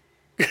like...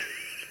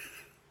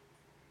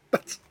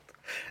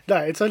 No,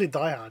 it's only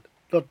Die Hard,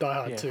 not Die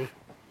Hard Yeah. 2.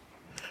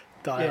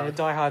 Die Yeah, Hard.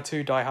 Die Hard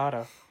 2, Die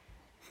Harder.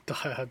 Die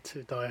Hard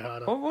 2, Die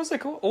Harder. What was it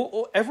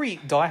called? Every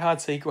Die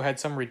Hard sequel had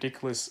some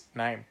ridiculous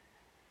name.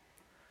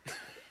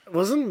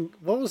 What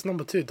was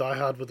number 2? Die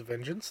Hard with a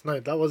Vengeance? No,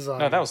 that was...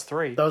 No, that was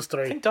 3. That was I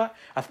 3. think I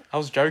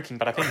was joking,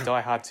 but I think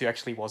Die Hard 2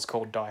 actually was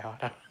called Die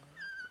Harder.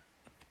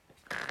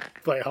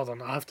 Wait, hold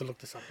on, I have to look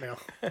this up now.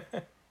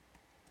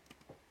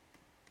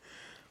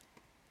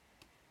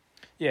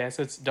 Yeah,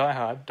 so it's Die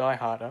Hard, Die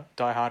Harder,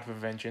 Die Hard with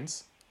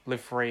Vengeance, Live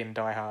Free and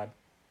Die Hard,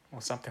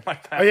 or something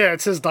like that. Oh yeah,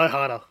 it says Die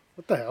Harder.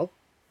 What the hell?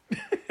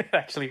 It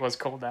actually was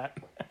called that.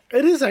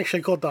 It is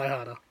actually called Die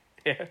Harder.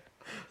 Yeah. I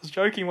was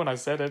joking when I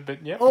said it,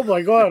 but yeah. Oh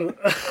my god.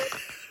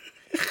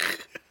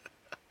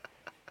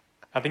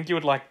 I think you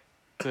would like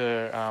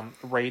to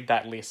read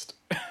that list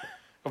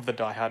of the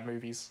Die Hard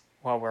movies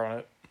while we're on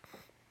it.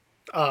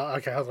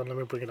 Okay, hold on, let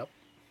me bring it up.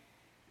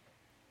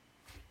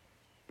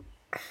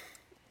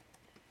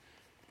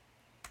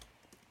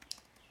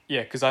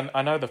 Yeah, because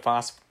I know the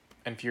Fast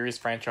and Furious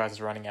franchise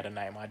is running out of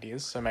name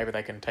ideas, so maybe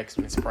they can take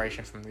some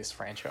inspiration from this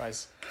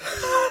franchise.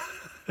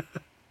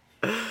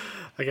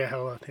 Okay,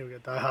 hold on. Here we go.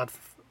 Die Hard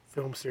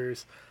film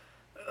series.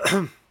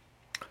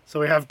 So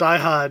we have Die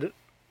Hard,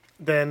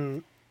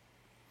 then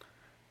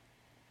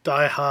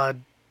Die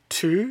Hard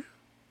 2,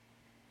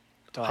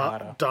 Die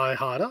Harder. Die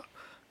Harder,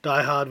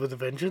 Die Hard with a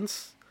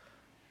Vengeance,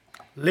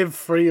 Live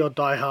Free or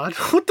Die Hard.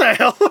 What the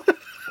hell?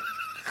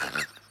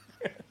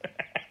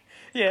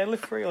 Yeah, Live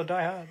Free or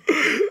Die Hard.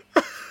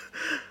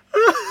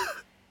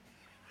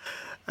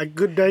 A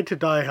Good Day to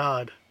Die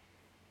Hard.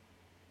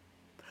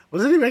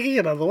 Wasn't he making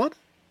another one?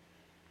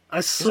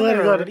 I swear to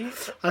there God. already?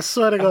 I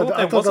swear to I God. thought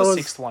I there thought was that a was.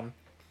 sixth one.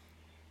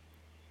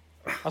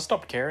 I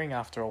stopped caring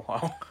after a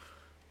while.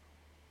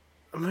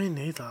 Me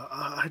neither.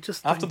 I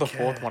just. After don't the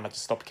fourth care. one, I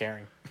just stopped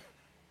caring.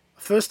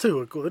 First two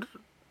were good,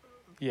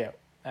 Yeah,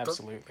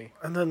 absolutely.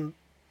 and then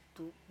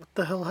what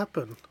the hell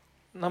happened?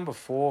 Number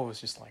 4 was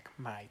just like,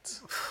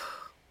 mate.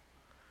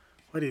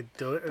 Why did you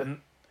do it? The-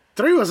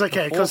 3 was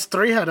okay fourth- because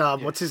 3 had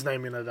what's his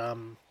name in it?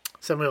 Samuel L.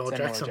 Samuel L.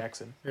 Jackson.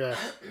 Jackson. Yeah.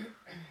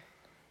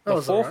 The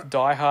was fourth alright.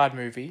 Die Hard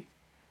movie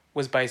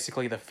was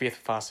basically the fifth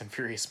Fast and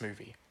Furious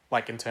movie,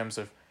 like in terms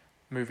of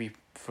movie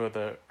for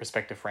the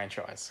respective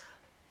franchise.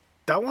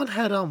 That one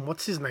had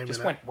what's his name Just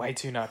in went way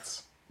too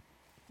nuts.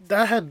 it?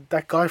 That had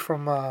that guy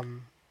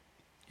from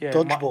Yeah,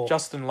 Dodgeball.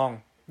 Justin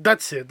Long.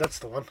 That's it. That's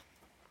the one.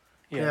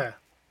 Yeah. Yeah.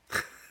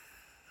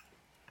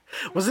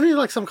 Wasn't he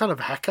like some kind of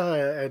hacker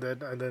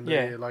and then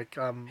Yeah. like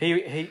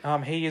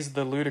He is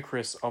the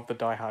Ludacris of the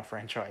Die Hard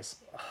franchise.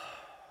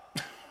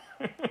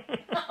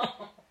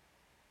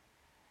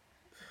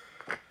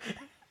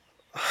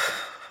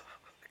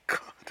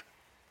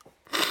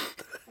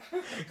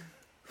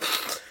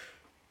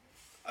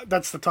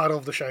 that's the title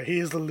of the show. He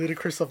is the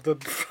ludicrous of the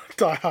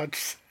Die Hard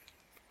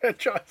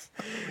franchise.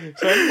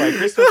 So anyway,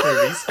 Christmas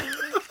movies.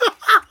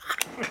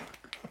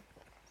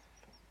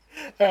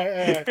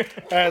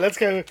 Let's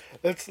go.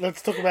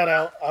 Let's talk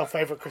about our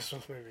favorite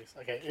Christmas movies.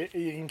 Okay,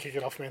 you can kick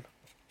it off, man.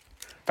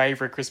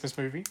 Favorite Christmas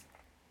movie?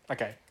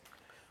 Okay.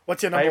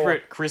 What's your number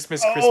Favorite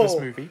Christmas Oh.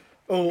 movie?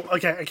 one? Oh,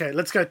 okay.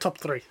 Let's go top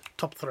three.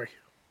 Top three.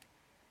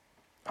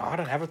 Oh, I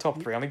don't have a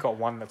top 3. I only got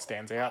one that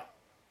stands out.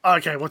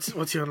 Okay,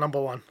 what's your number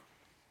one?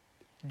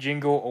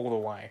 Jingle All the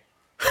Way.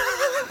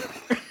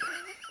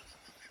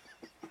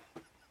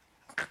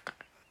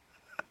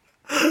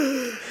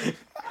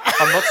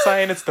 I'm not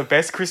saying it's the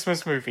best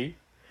Christmas movie,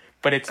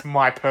 but it's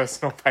my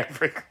personal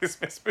favorite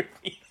Christmas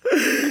movie.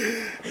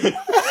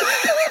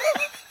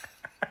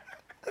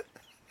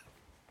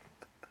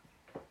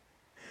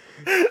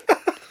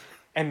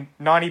 And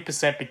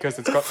 90% because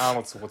it's got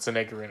Arnold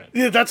Schwarzenegger in it.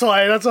 Yeah, that's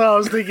why I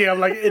was thinking. I'm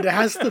like, it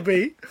has to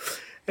be.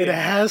 It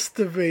has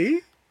to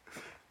be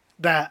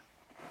that.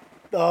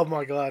 Oh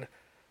my god.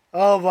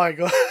 Oh my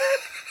god.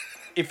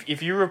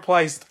 If you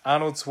replaced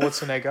Arnold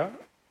Schwarzenegger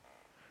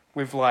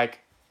with like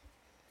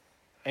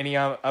any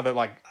other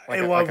like It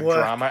a won't work.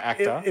 drama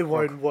actor, It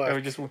won't work. It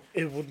would just,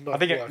 It would not I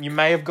think work. you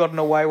may have gotten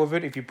away with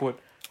it if you put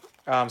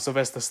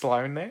Sylvester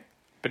Stallone there,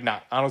 but no,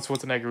 Arnold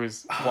Schwarzenegger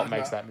is what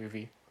makes that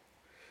movie.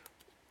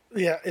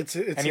 Yeah, it's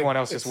Anyone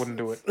else just wouldn't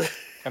do it,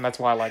 and that's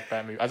why I like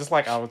that movie. I just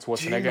like Arnold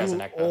Schwarzenegger as an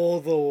Jingle actor.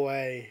 all the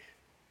way.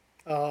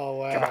 Oh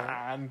wow. Come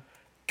on.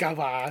 Come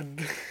on.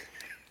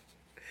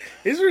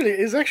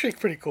 He's actually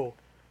pretty cool.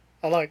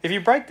 I like. If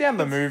you break down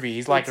the movie,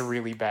 he's like a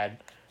really bad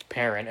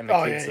parent, and the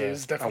Oh, yeah, kid's he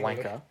is a definitely.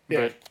 wanker.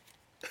 Yeah. But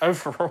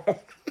overall,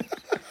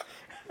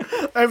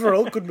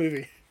 Overall, good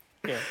movie.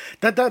 yeah.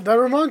 That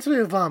reminds me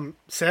of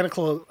Santa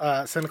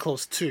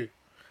Claus 2.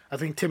 I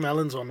think Tim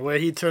Allen's one, where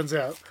he turns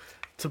out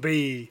to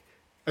be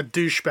a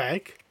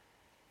douchebag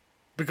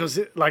because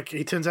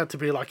he turns out to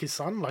be like his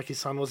son. Like his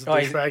son was a Oh,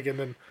 he's- douchebag, and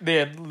then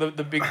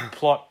The big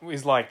plot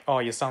is like, oh,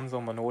 your son's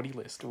on the naughty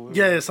list. Or,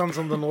 yeah, his son's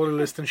on the naughty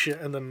list and shit.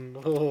 And then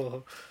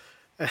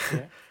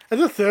and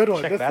the third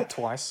one, check that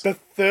twice. the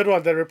third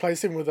one, they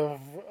replace him with a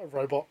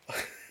robot.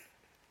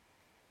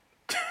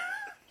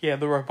 Yeah,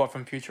 the robot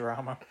from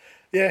Futurama.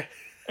 Yeah.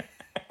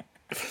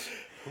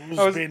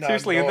 Oh,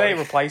 seriously, did they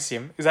replace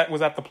him? Was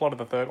that the plot of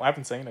the third one? I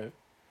haven't seen it.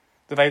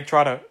 Did they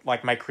try to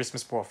like make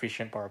Christmas more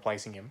efficient by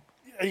replacing him?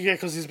 Yeah,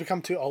 because he's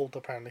become too old,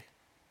 apparently.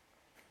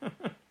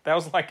 That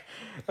was like,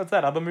 what's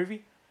that other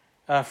movie?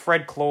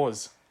 Fred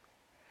Claus.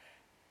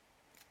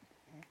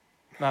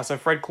 No, so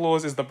Fred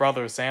Claus is the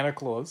brother of Santa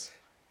Claus.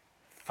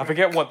 I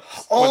forget what.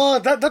 Oh,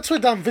 that's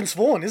with Vince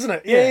Vaughn, isn't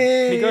it?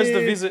 Yeah.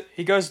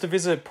 He goes to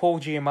visit Paul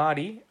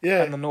Giamatti Yeah.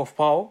 at the North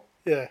Pole,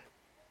 Yeah.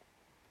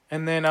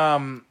 and then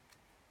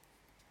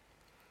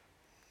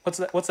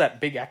what's that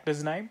big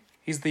actor's name?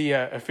 He's the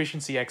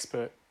efficiency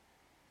expert.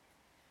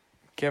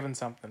 Kevin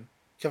something.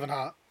 Kevin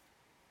Hart.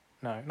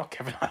 No, not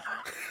Kevin Hart.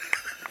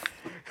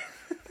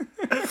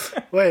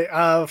 Wait,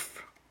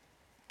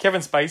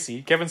 Kevin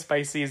Spacey. Kevin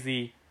Spacey is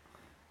the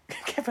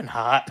Kevin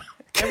Hart.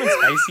 Kevin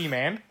Spacey,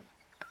 man.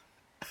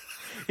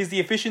 He's the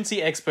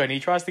efficiency expert, and he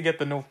tries to get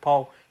the North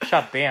Pole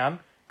shut down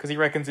because he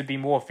reckons it'd be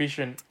more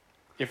efficient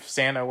if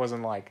Santa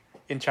wasn't like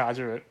in charge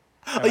of it.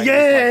 And, like,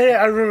 yeah,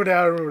 I remember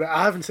that.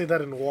 I haven't seen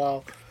that in a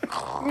while.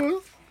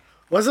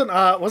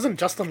 Wasn't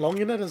Justin Long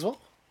in it as well?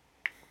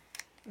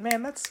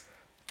 Man, that's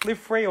Live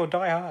Free or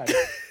Die Hard.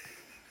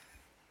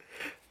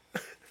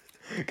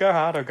 Go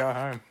hard or go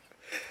home.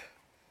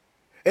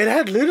 It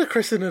had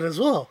Ludacris in it as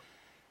well.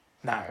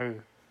 No.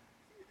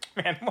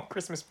 Man, what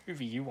Christmas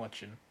movie you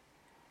watching?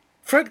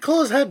 Fred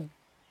Claus had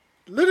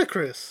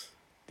Ludacris.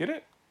 Did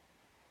it?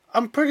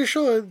 I'm pretty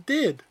sure it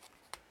did.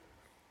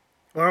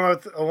 Or am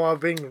I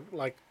being,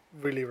 like,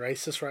 really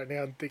racist right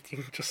now and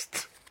thinking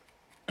just...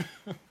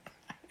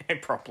 Yeah,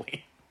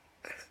 probably.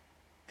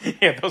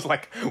 Yeah, there was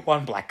like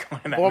one black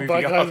guy in that One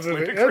movie. black guy in the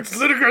movie. It's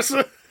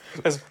Ludacris.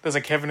 There's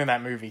a Kevin in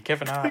that movie.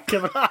 Kevin Hart.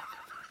 Kevin Hart.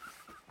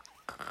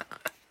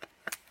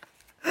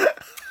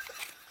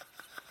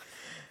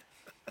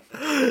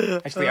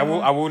 Actually,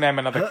 I will name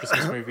another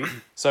Christmas movie.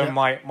 So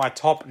my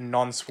top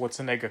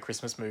non-Schwarzenegger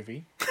Christmas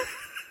movie.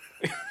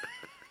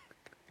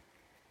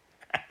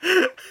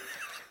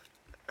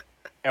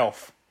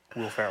 Elf.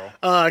 Will Ferrell.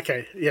 Oh,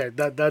 okay. Yeah,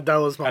 that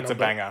was my That's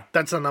number. a banger.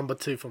 That's a number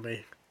 2 for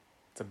me.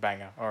 It's a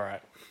banger. All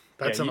right.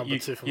 That's Yeah, a number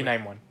 2 for You me.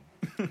 name one.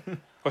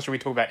 Or should we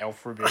talk about Elf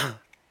for a bit?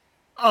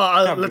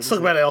 Let's talk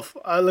about Elf.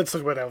 Let's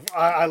talk about Elf.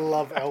 I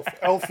love Elf.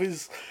 Elf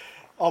is...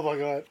 Oh my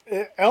god.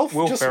 Elf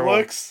Will just Ferrell.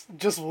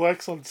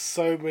 works on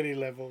so many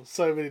levels.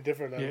 So many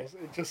different levels.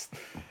 It just...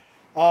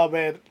 Oh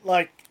man.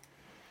 Like,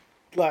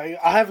 I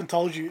haven't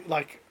told you,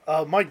 like,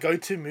 my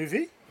go-to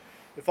movie,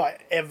 if I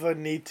ever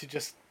need to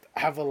just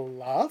have a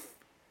laugh,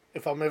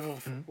 if I'm ever,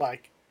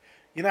 like...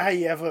 You know how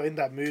you ever in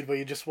that mood where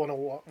you just want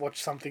to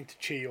watch something to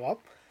cheer you up?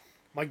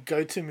 My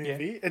go-to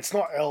movie, it's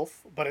not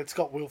Elf, but it's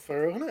got Will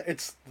Ferrell in it.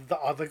 It's The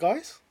Other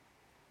Guys.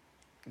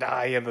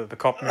 Ah, yeah, the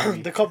cop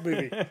movie. The cop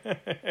movie.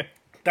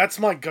 That's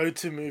my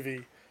go-to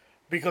movie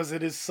because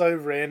it is so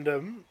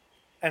random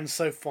and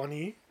so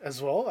funny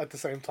as well at the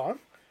same time.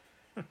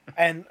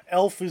 And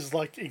Elf is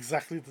like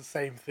exactly the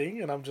same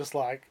thing, and I'm just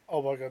like,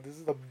 oh my god, this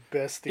is the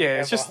best thing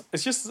ever.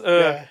 It's just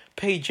a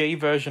PG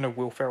version of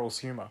Will Ferrell's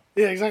humor.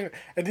 Yeah, exactly.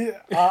 And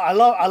I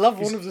love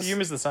one of the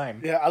humor's the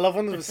same. Yeah, I love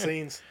one of the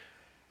scenes.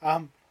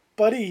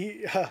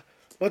 Buddy,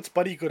 what's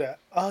Buddy good at?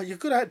 Oh, you're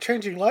good at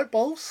changing light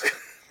bulbs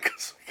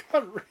because we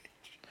can't reach.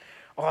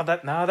 Oh,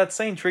 that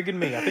scene triggered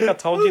me. I think I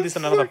told you this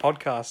in another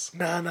podcast.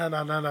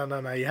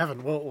 No, you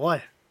haven't. Well,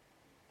 why?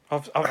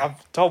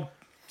 I've told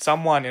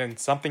someone in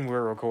something we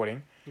were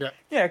recording. Yeah.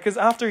 Yeah, because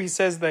after he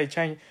says they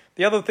change...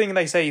 The other thing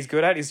they say he's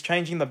good at is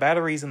changing the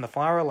batteries in the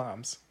fire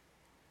alarms.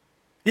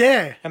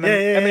 Yeah. And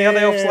then the other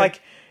elf's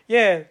like,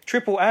 yeah,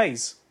 triple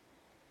A's.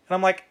 And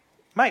I'm like,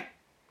 mate,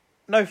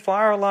 no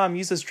fire alarm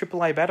uses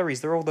AAA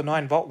batteries. They're all the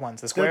 9-volt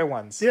ones, the square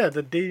ones. Yeah,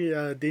 the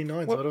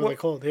D9s, whatever they're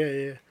called.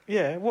 Yeah.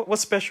 Yeah, what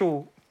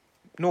special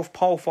North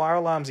Pole fire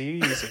alarms are you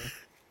using?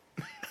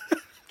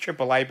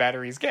 AAA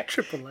batteries. Get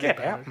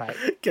out,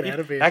 mate. Get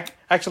out of here.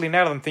 Actually,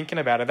 now that I'm thinking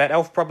about it, that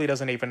elf probably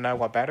doesn't even know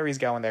what batteries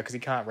go in there because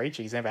he can't reach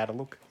it. He's never had a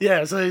look.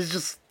 Yeah, so he's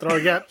just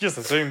throwing out. Just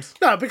assumes.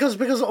 No,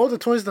 because all the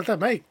toys that they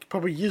make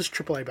probably use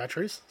AAA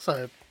batteries.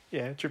 So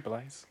yeah,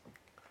 AAA's.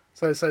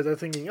 So they're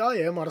thinking, oh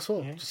yeah, might as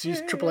well just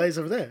use AAA's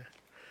over there.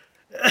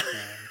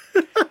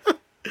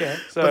 Yeah.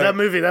 So But that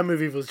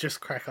movie was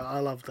just cracker. I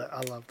loved that. I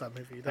loved that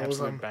movie. That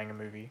was banger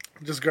movie.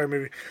 just a great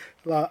movie.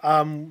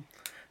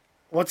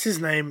 What's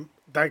his name?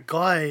 That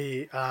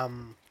guy, the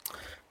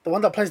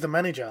one that plays the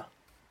manager.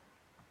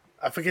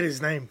 I forget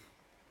his name.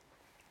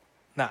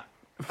 Nah.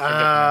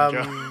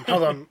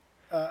 Hold on.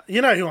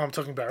 You know who I'm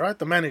talking about, right?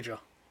 The manager.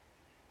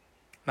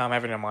 No, I'm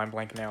having a mind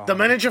blank now. The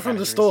manager from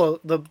the store.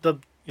 The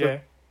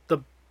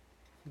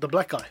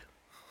black guy.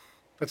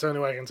 That's the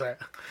only way I can say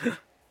it.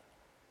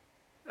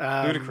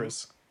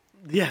 Ludacris.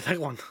 Yeah, that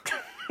one.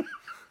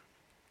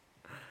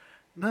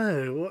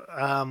 No.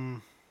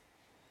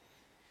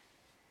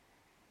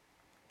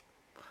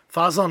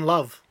 Farzan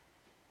Love.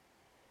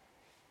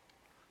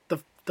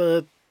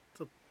 The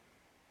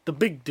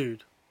big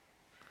dude.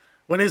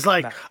 When he's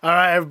like, all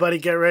right, everybody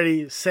get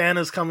ready.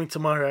 Santa's coming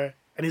tomorrow.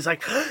 And he's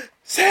like,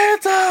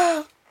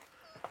 Santa!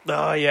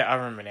 Oh, yeah, I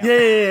remember now.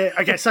 Yeah.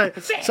 Okay, so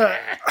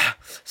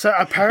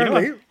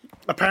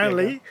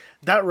apparently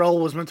that role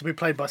was meant to be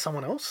played by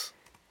someone else.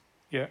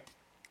 Yeah.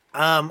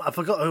 I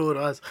forgot who it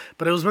was,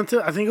 but I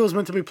think it was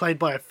meant to be played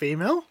by a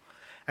female,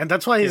 and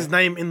that's why his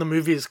name in the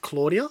movie is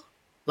Claudia.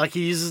 Like,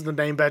 he uses the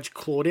name badge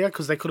Claudia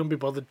because they couldn't be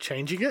bothered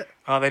changing it.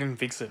 Oh, they didn't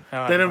fix it.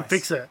 Oh, They didn't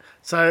fix it.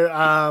 So,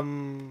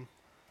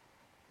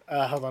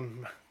 hold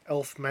on,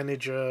 elf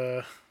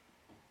manager.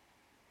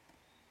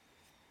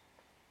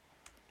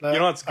 You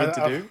know what's good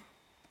to do?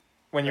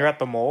 When you're at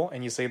the mall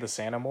and you see the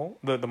Santa mall,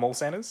 the mall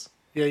Santas,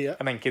 Yeah.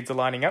 and then kids are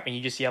lining up and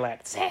you just yell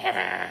out,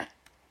 Santa!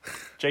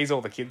 G's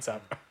all the kids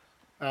up.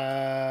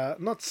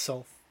 Not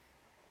Self.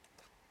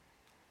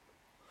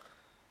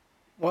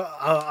 Well,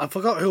 I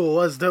forgot who it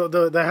was.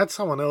 They had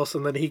someone else,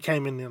 and then he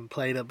came in and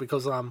played it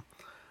because they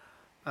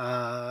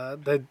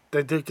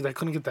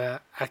couldn't get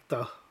the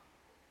actor.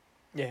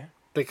 Yeah.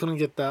 They couldn't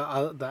get the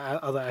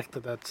other actor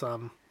that's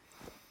hold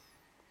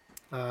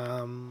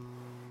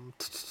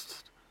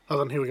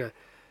on, here we go.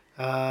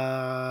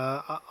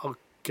 I'll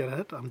get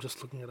it. I'm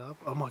just looking it up.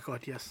 Oh my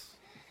god, yes.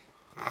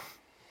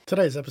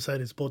 Today's episode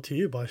is brought to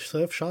you by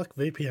Surfshark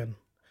VPN.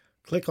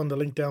 Click on the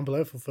link down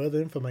below for further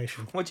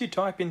information. What'd you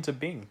type into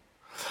Bing?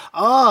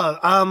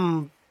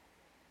 Oh,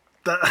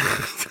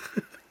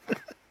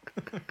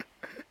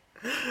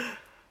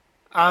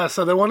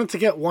 So they wanted to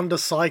get Wanda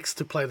Sykes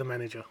to play the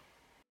manager.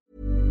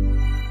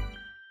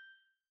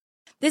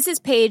 This is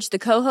Paige, the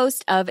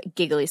co-host of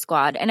Giggly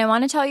Squad, and I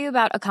want to tell you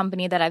about a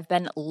company that I've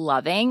been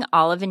loving,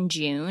 Olive and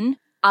June.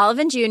 Olive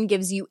and June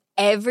gives you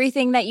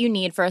everything that you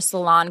need for a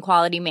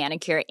salon-quality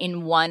manicure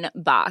in one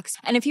box.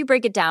 And if you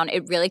break it down,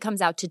 it really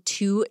comes out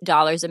to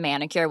 $2 a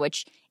manicure,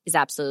 which is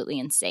absolutely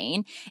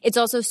insane. It's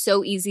also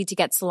so easy to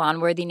get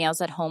salon-worthy nails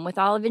at home with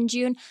Olive and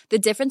June. The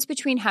difference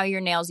between how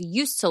your nails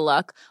used to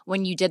look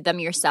when you did them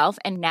yourself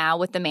and now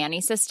with the Mani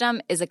system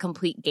is a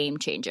complete game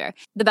changer.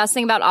 The best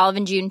thing about Olive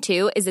and June,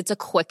 too, is it's a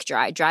quick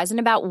dry. Dries in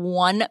about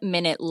 1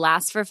 minute,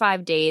 lasts for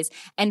 5 days,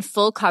 and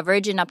full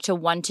coverage in up to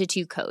 1 to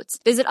 2 coats.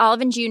 Visit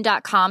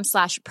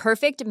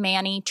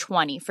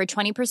oliveandjune.com/perfectmani20 for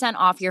 20%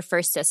 off your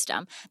first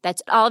system.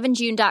 That's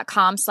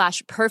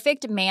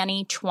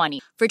oliveandjune.com/perfectmani20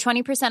 for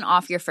 20%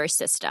 off your first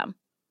system.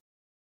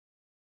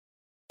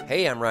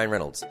 Hey, I'm Ryan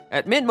Reynolds.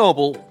 At Mint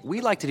Mobile,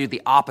 we like to do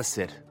the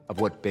opposite of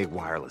what Big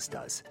Wireless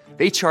does.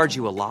 They charge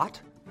you a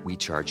lot, we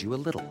charge you a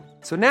little.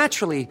 So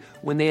naturally,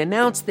 when they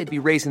announced they'd be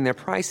raising their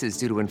prices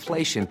due to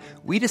inflation,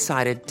 we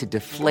decided to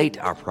deflate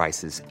our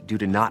prices due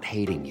to not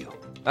hating you.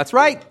 That's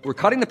right. We're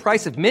cutting the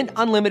price of Mint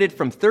Unlimited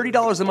from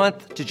 $30 a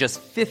month to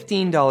just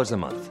 $15 a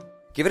month.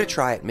 Give it a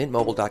try at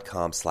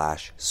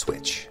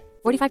mintmobile.com/switch.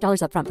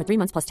 $45 up front for 3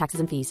 months plus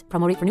taxes and fees.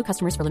 Promo rate for new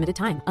customers for limited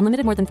time.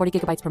 Unlimited more than 40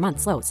 gigabytes per month.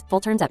 Slows full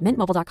terms at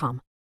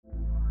mintmobile.com.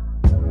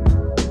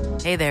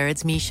 Hey there,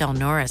 it's Michelle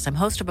Norris. I'm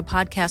host of a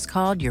podcast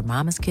called Your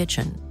Mama's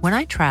Kitchen. When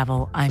I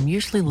travel, I'm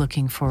usually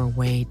looking for a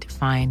way to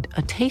find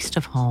a taste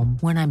of home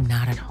when I'm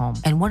not at home.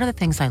 And one of the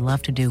things I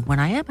love to do when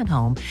I am at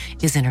home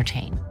is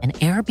entertain. And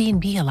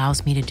Airbnb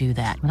allows me to do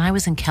that. When I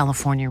was in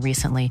California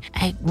recently,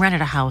 I rented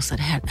a house that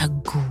had a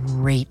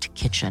great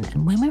kitchen.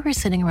 And when we were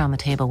sitting around the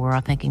table, we were all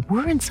thinking,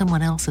 we're in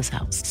someone else's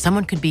house.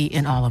 Someone could be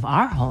in all of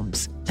our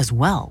homes as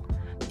well.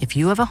 If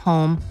you have a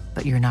home,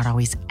 but you're not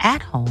always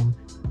at home,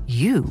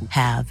 you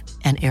have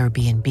an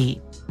Airbnb.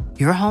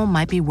 Your home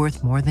might be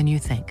worth more than you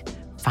think.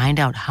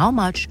 Find out how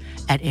much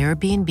at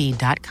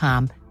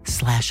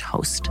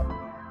airbnb.com/host.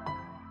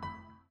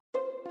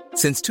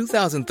 Since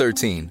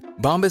 2013,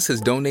 Bombas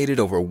has donated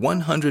over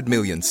 100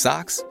 million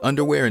socks,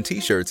 underwear, and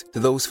T-shirts to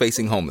those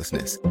facing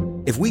homelessness.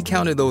 If we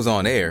counted those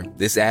on air,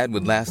 this ad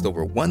would last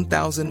over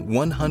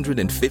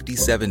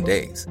 1,157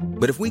 days.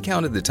 But if we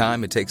counted the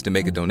time it takes to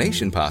make a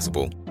donation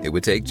possible, it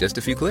would take just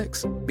a few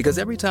clicks. Because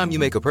every time you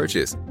make a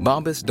purchase,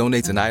 Bombas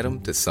donates an item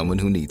to someone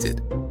who needs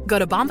it. Go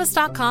to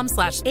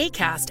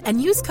bombas.com/ACAST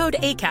and use code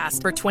ACAST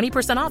for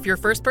 20% off your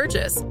first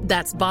purchase.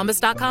 That's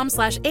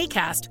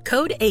bombas.com/ACAST,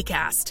 code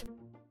ACAST.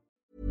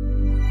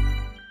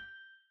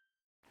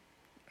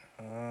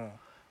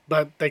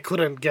 But they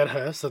couldn't get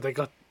her, so they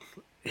got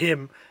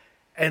him.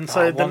 And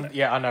so I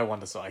know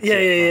Wanda Sykes.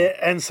 Yeah.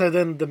 And so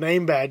then the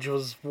name badge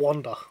was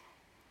Wanda.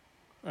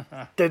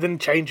 They didn't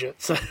change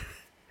it, so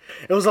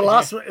it was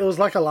It was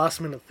like a last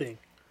minute thing.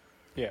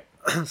 Yeah.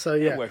 So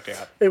yeah, it worked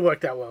out. It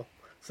worked out well.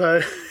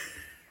 So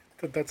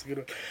that's a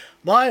good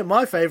one.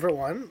 My favorite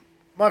one.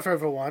 My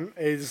favorite one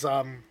is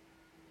I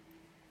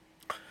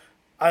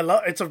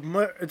love it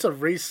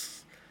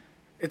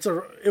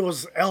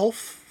was Elf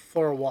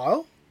for a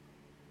while,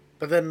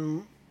 but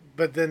then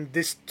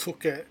this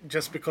took it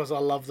just because I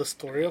love the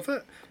story of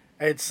it.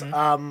 It's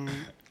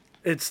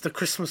the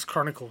Christmas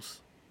Chronicles.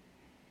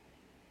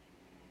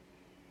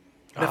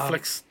 The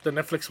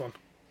Netflix one.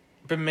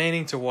 Been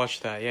meaning to watch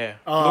that. Yeah,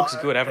 looks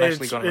good. I haven't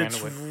actually gone around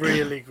with it. It's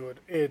really good.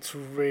 It's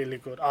really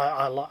good.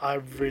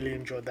 I really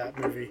enjoyed that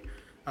movie.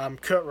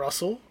 Kurt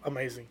Russell,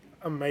 amazing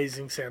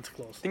Santa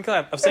Claus. I think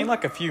I've seen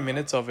like a few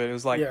minutes of it. It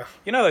was like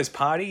you know those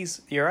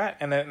parties you're at,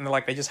 and then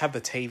like they just have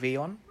the TV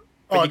on.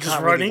 But you just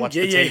can't running? really watch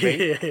the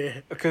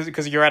TV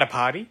because you're at a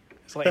party.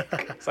 It's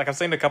like I've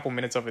seen a couple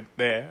minutes of it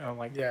there. And I'm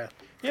like, I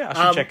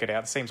should check it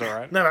out. It seems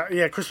alright. No,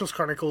 Christmas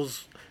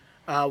Chronicles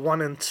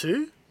 1 and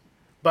 2.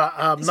 But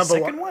There's number a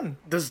second one.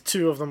 There's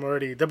 2 of them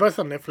already. They're both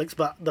on Netflix,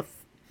 but the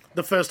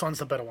first one's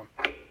the better one.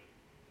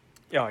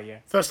 Oh yeah.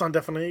 First one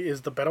definitely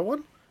is the better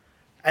one.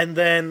 And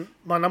then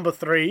my number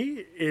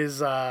 3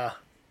 is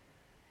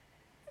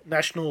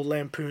National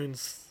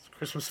Lampoon's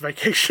Christmas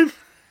Vacation.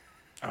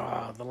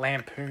 Oh, the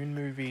Lampoon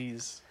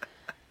movies.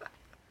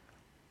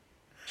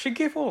 Should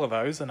give all of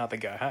those another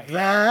go, hey?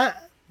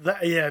 That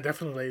yeah,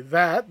 definitely.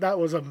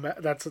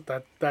 That's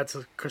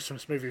a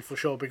Christmas movie for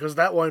sure, because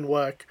that won't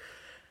work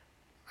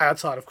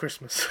outside of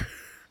Christmas.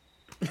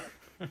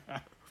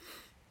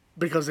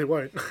 Because it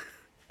won't.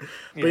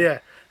 But yeah,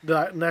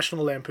 the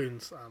National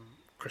Lampoon's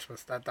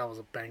Christmas, that was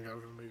a banger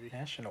of a movie.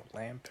 National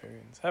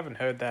Lampoons. Haven't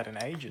heard that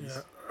in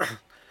ages. Yeah.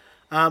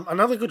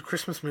 Another good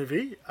Christmas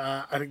movie,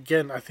 and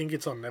again, I think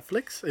it's on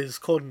Netflix, is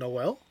called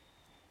Noel.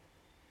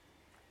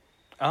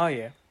 Oh,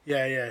 yeah.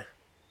 Yeah.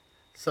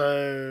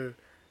 So...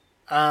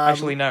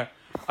 actually, no.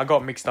 I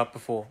got mixed up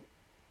before.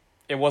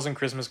 It wasn't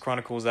Christmas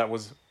Chronicles that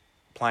was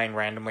playing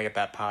randomly at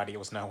that party. It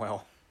was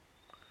Noel.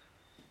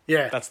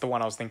 Yeah. That's the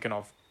one I was thinking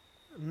of.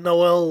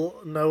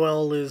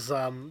 Noel is...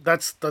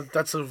 That's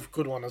a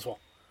good one as well.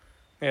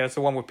 Yeah, it's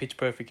the one with Pitch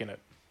Perfect in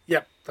it.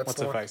 Yep, that's What's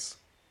the her one. face?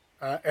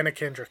 Anna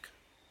Kendrick.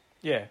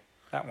 Yeah,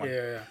 that one.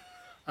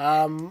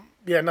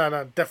 Yeah.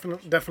 No,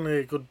 definitely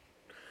a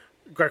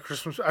great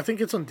Christmas. I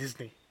think it's on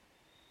Disney,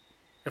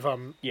 if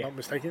I'm not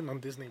mistaken, on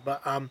Disney.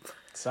 But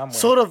Somewhere.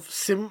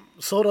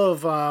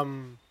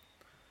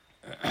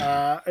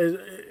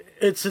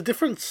 it's a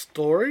different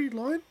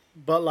storyline,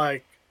 but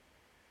like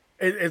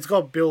it's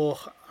got Bill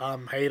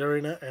Hader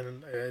in it,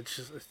 and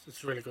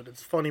it's really good.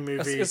 It's a funny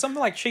movie. It's something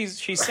like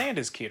she's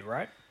Santa's kid,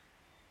 right?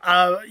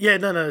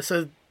 No.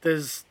 So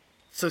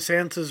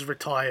Santa's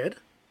retired.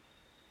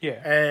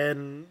 Yeah.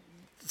 And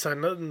so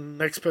the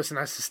next person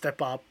has to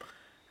step up,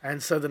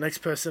 and so the next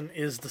person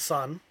is the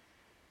son.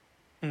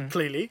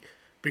 Clearly,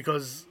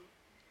 because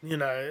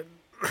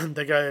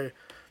they go.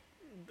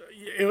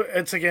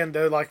 It's again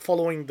they're like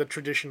following the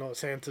tradition of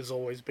Santa's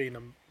always been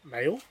a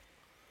male.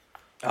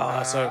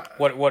 So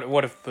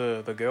what if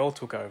the girl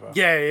took over?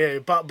 Yeah,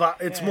 but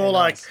it's more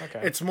like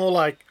it's more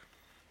like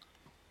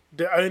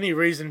the only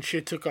reason she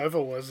took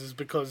over is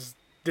because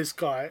this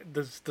guy,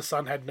 the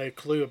son, had no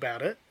clue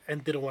about it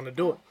and didn't want to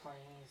do it.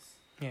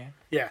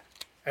 Yeah,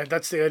 and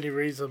that's the only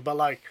reason.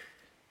 But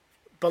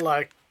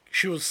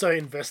she was so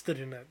invested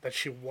in it that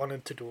she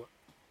wanted to do it.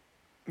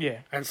 Yeah,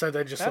 and so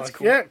they're just That's like,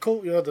 cool. yeah,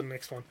 cool, you're the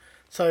next one.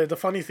 So the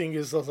funny thing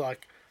is,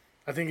 like,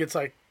 I think it's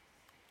like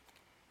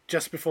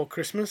just before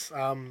Christmas,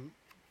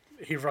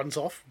 he runs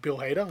off. Bill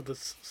Hader, the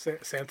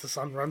Santa's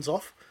son, runs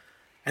off,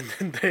 and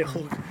then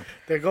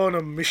they go on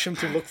a mission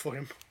to look for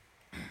him.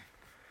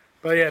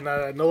 But yeah,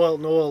 no,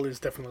 Noel is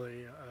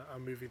definitely a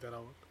movie that I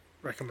would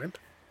recommend.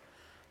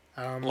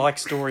 Like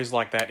stories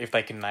like that, if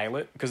they can nail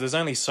it, because there's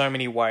only so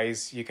many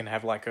ways you can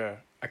have like a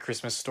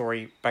Christmas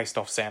story based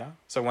off Santa.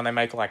 So when they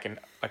make like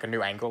a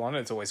new angle on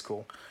it, it's always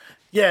cool.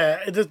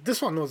 Yeah,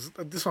 this one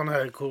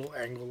had a cool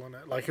angle on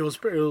it. Like it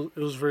was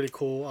really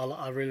cool.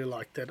 I really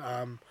liked it.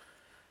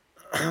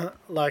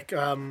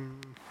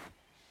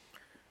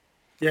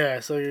 Yeah.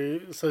 So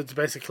it's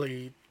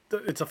basically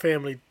it's a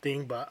family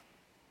thing, but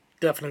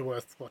definitely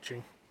worth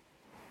watching.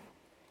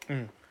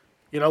 You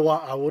know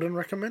what I wouldn't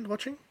recommend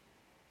watching?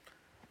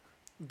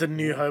 The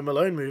new Home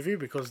Alone movie,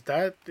 because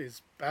that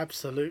is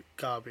absolute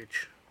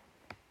garbage.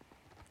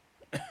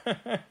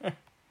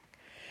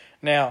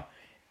 Now,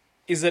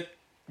 is it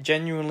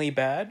genuinely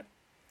bad,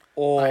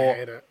 or I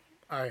hate it.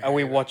 are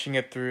we watching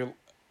it through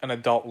an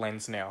adult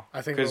lens now?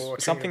 I think we're watching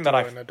something it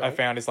that through an I adult.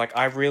 found is like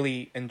I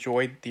really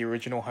enjoyed the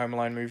original Home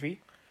Alone movie,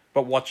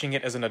 but watching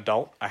it as an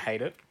adult, I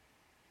hate it.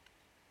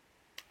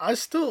 I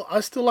still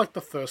like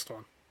the first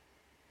one.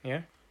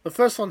 Yeah. The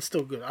first one's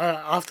still good.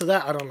 After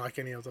that, I don't like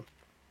any of them.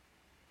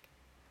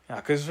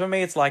 Because for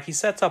me, it's like he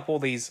sets up all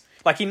these...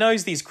 Like, he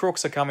knows these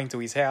crooks are coming to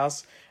his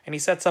house, and he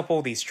sets up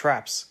all these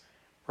traps,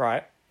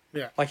 right?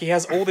 Yeah. Like, he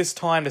has all this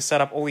time to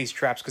set up all these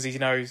traps because he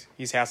knows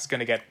his house is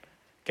going to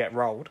get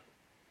rolled.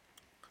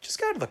 Just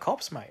go to the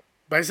cops, mate.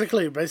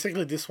 Basically,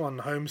 this one,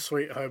 Home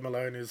Sweet Home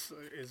Alone, is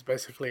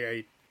basically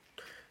a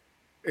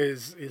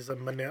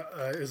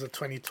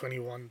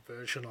 2021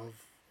 version of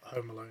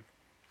Home Alone.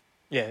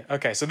 Yeah,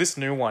 okay, so this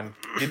new one,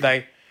 did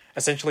they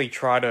essentially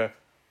try to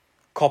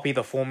copy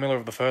the formula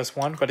of the first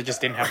one, but it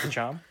just didn't have the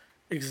charm?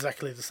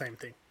 Exactly the same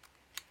thing.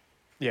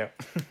 Yeah.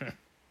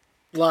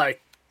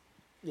 Like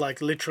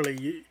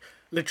literally,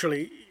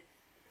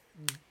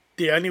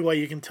 the only way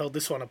you can tell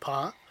this one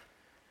apart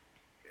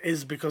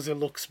is because it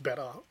looks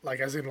better. Like,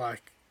 as in,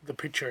 like, the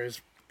picture is,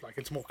 like,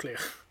 it's more clear.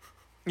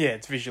 Yeah,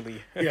 it's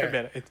visually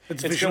better.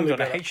 It's visually filmed on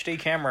better. a HD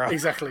camera.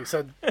 Exactly.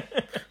 So,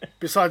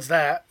 besides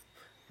that,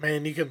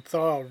 man, you can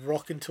throw a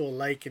rock into a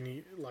lake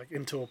and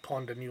into a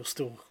pond, and you'll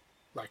still,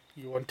 like,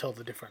 you won't tell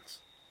the difference.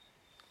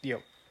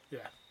 Yep.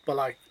 Yeah, but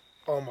like,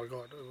 oh my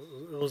god,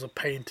 it was a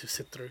pain to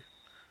sit through.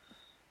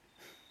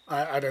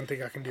 I don't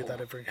think I can do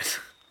that ever again.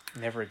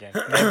 Never again.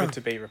 Never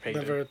to be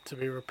repeated. Never to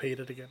be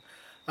repeated again.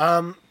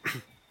 Well,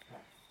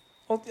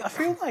 I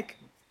feel like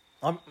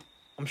I'm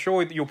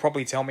sure you'll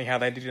probably tell me how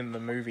they did in the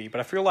movie, but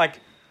I feel like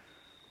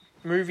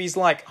movies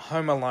like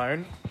Home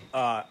Alone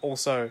are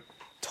also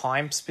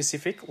time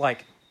specific,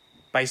 like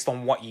based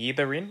on what year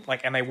they're in,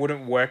 like, and they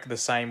wouldn't work the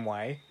same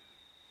way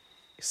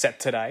set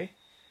today.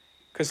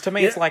 Because to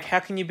me, it's like, how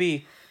can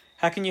you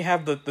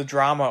have the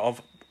drama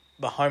of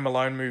the Home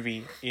Alone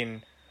movie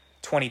in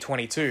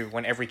 2022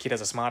 when every kid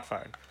has a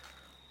smartphone?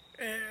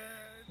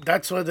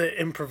 That's where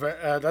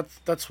the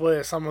that's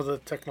where some of the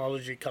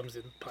technology comes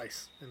in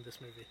place in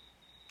this movie.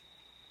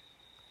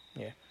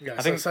 Yeah, Yeah,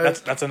 I think so-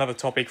 that's another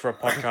topic for a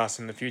podcast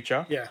in the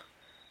future. Yeah.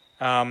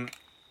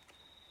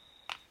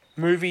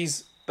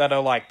 Movies that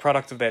are like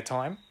product of their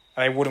time,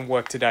 they wouldn't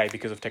work today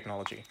because of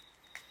technology,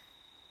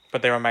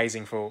 but they're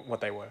amazing for what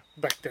they were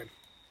Back then.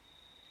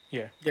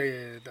 Yeah.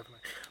 Yeah,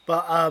 definitely.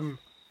 But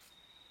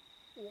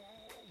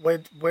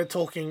we're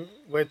talking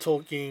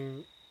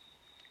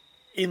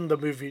in the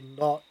movie,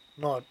 not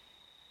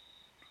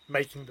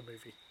making the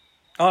movie.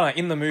 Oh no,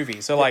 in the movie.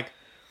 So like,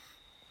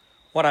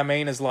 what I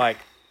mean is like,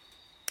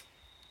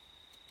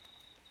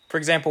 for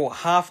example,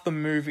 half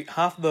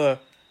the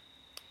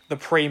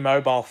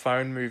pre-mobile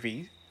phone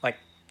movie. Like,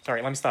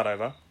 sorry, let me start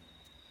over.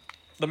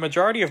 the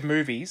majority of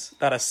movies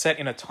that are set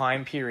in a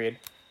time period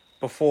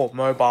before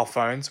mobile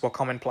phones were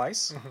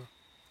commonplace,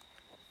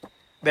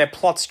 their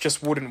plots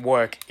just wouldn't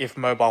work if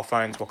mobile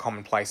phones were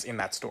commonplace in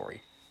that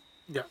story.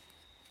 Yeah.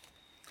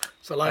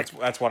 So, like...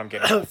 That's what I'm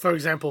getting at. For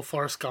example,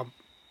 Forrest Gump.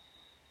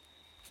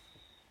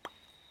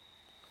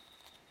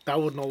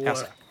 That would not How work.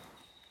 so?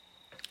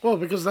 Well,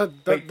 because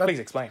Please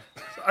explain.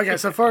 Okay,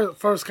 so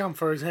Forrest Gump,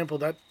 for example,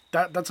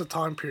 that's a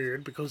time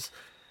period because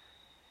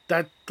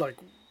that, like,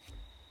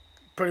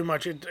 pretty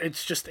much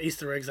it's just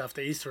Easter eggs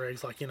after Easter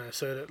eggs. Like, you know,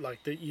 so that, like,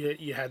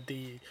 you had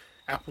the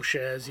Apple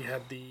shares, you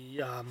had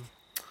the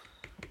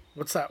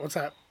what's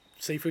that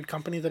seafood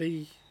company that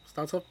he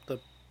starts up? The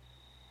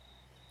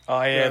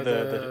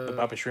The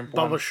Bubba Shrimp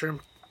one. Bubba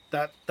Shrimp,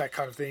 that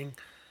kind of thing.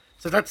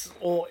 So that's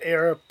all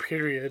era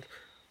period.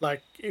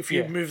 Like, if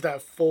you move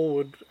that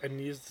forward and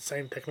use the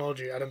same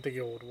technology, I don't think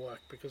it would work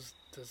because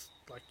there's,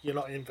 like, he's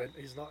not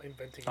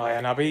inventing. Oh,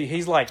 yeah, no, but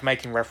he's, like,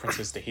 making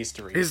references to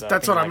history.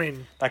 That's what I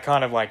mean. That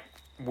kind of, like,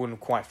 wouldn't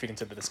quite fit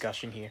into the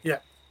discussion here. Yeah.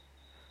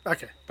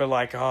 Okay. But,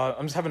 like,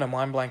 I'm just having a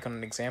mind blank on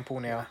an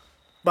example now.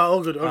 But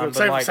all good, all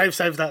good.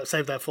 Save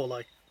that for,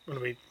 like, when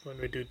we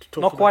do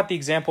talk. Not quite the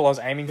example I was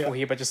aiming for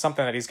here, but just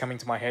something that is coming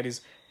to my head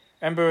is,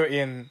 remember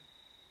in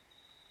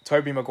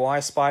Tobey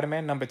Maguire's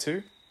Spider-Man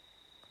 #2?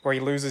 Where he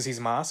loses his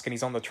mask and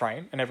he's on the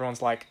train and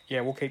everyone's like,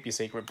 yeah, we'll keep your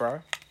secret, bro.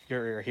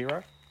 You're a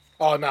hero.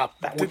 Oh, no.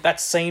 That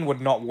scene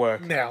would not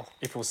work now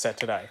if it was set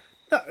today.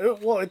 No,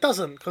 well, it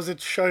doesn't because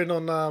it's shown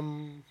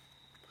on...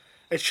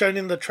 It's shown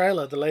in the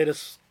trailer, the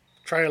latest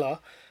trailer,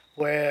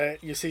 where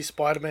you see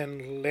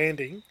Spider-Man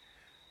landing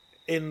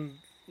in,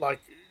 like,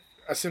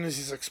 as soon as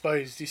he's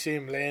exposed, you see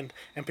him land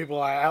and people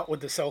are out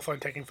with the cell phone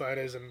taking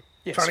photos and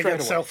trying to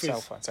get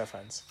selfies. Cell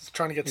phones.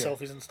 Trying to get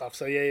selfies and stuff.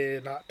 So, yeah,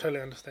 no,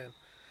 totally understand.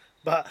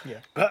 But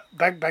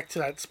back to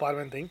that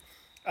Spider-Man thing.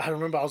 I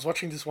remember I was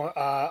watching this one.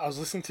 I was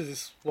listening to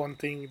this one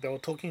thing. They were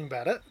talking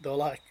about it. They were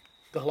like,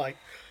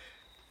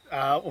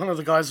 one of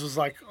the guys was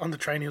like on the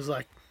train. He was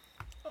like,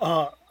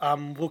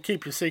 we'll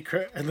keep your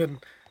secret. And then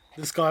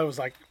this guy was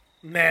like,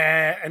 nah.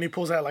 And he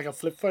pulls out like a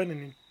flip phone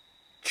and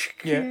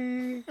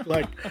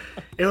like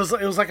it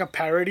was like a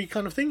parody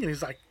kind of thing. And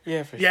he's like,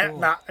 sure.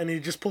 Nah. And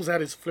he just pulls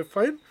out his flip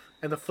phone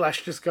and the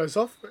flash just goes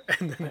off.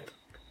 And then.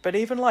 But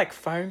even, like,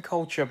 phone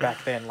culture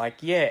back then,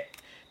 like,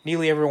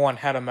 nearly everyone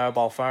had a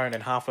mobile phone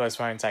and half of those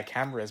phones had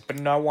cameras, but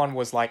no one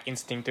was, like,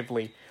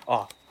 instinctively,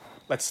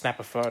 let's snap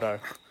a photo.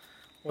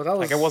 Well, that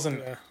was... Like, it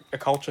wasn't a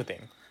culture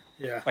thing.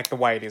 Yeah. Like the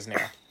way it is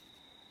now.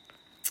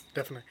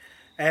 Definitely.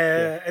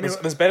 Anyway,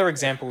 there's better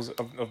examples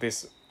of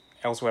this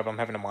elsewhere, but I'm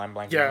having a mind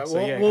blank. Yeah,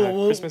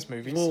 Christmas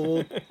movies.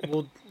 We'll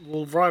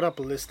write up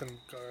a list and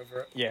go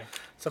over it. Yeah.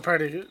 So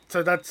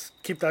that's...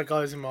 Keep that,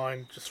 guys, in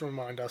mind. Just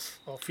remind us.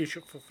 Or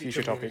future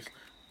topic.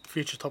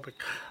 Future topic.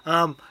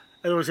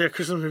 Anyways,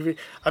 Christmas movie.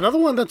 Another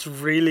one that's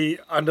really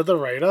under the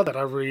radar that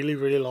I really,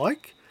 really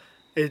like.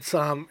 It's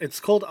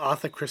called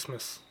Arthur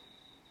Christmas.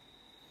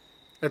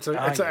 It's an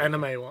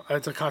anime one.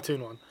 It's a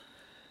cartoon one.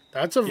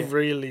 That's a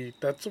very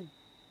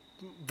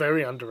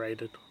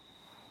underrated.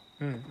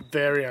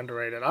 Very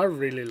underrated. I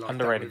really like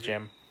underrated that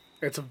gem.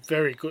 It's a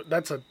very good.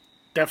 That's a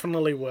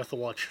definitely worth a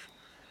watch.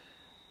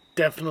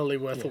 Definitely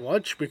worth a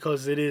watch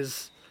because it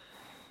is.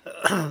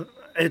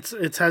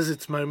 It has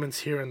its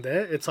moments here and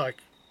there. It's like,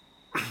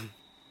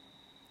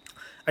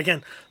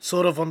 again,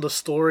 sort of on the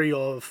story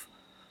of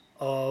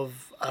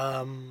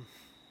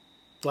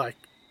like,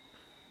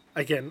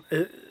 again,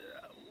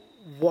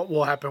 what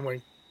will happen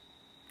when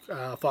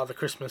Father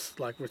Christmas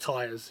like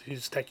retires?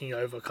 Who's taking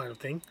over, kind of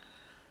thing.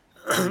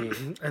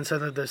 And so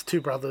that there's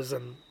two brothers,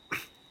 and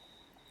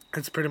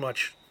it's pretty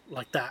much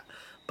like that.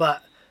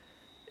 But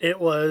it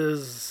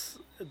was.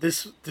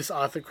 This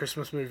Arthur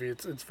Christmas movie,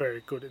 it's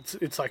very good.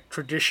 It's like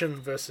tradition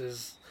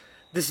versus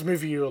this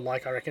movie you will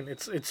like, I reckon.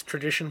 It's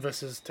tradition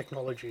versus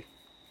technology.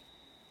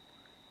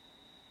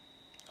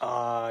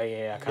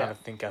 I kind of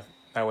think I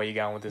know where you're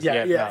going with this.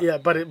 Yeah.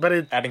 But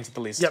it adding to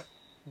the list. Yep,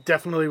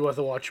 definitely worth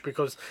a watch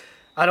because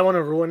I don't want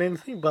to ruin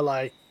anything, but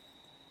like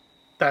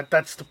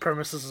that's the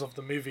premises of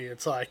the movie.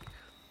 It's like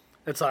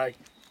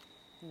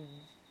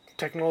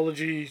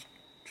technology,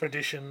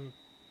 tradition.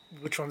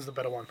 Which one's the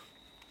better one?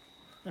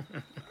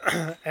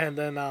 And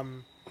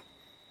then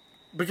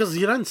because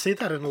you don't see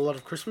that in a lot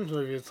of Christmas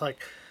movies.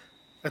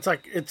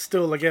 It's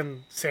still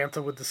again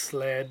Santa with the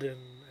sled and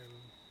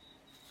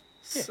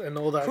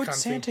all that kind of thing. Could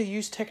Santa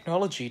use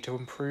technology to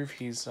improve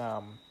his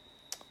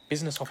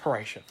business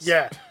operations?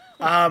 Yeah.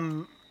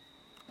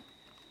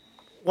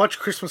 Watch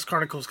Christmas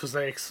Chronicles because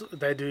they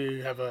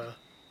do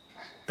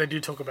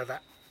talk about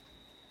that.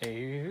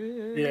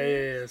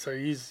 Yeah. So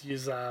use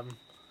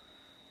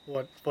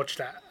watch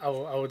that. I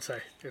would say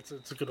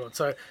it's a good one.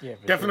 So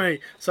definitely.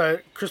 Sure. So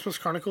Christmas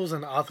Chronicles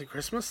and Arthur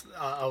Christmas,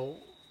 I'll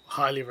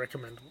highly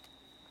recommend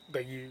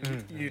that you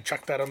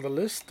chuck that on the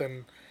list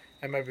and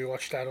maybe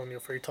watch that on your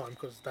free time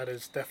because that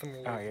is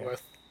definitely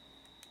worth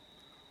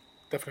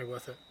it. For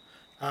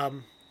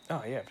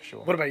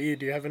sure. What about you?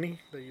 Do you have any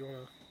that you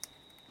want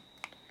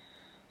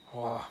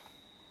to?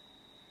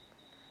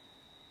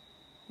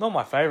 Not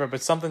my favorite,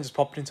 but something just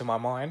popped into my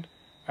mind.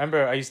 I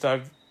remember I used to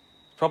have,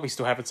 probably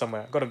still have it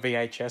somewhere. I got a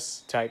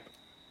VHS tape.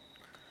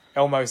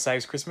 Elmo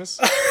Saves Christmas.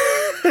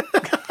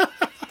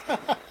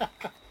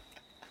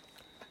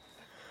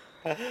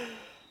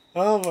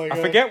 Oh my god.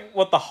 I forget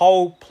what the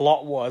whole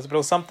plot was, but it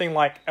was something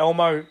like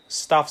Elmo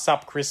stuffs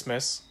up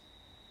Christmas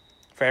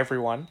for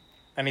everyone,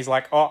 and he's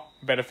like, "Oh,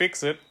 better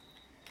fix it,"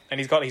 and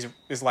he's got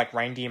his like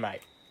reindeer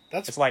mate.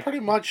 That's like pretty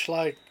much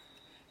like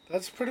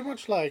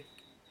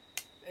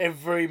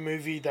every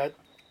movie that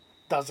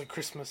does a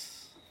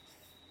Christmas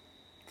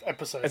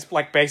episode. It's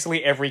like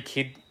basically every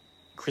kid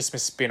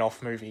Christmas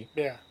spin-off movie.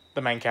 Yeah.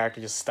 The main character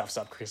just stuffs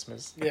up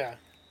Christmas. Yeah.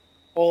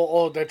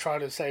 Or they try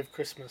to save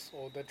Christmas,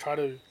 or they try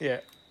to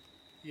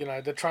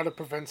they try to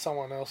prevent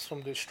someone else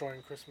from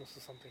destroying Christmas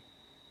or something.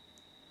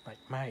 Like,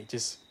 mate,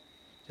 just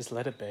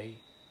let it be.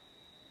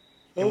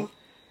 Oh.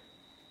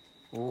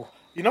 Ooh.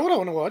 You know what I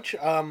want to watch?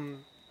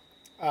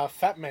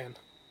 Fat Man.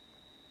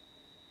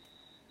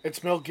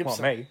 It's Mel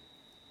Gibson. What, me?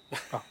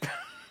 Oh.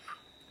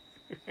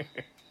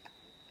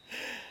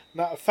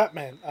 No, Fat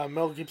Man.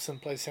 Mel Gibson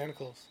plays Santa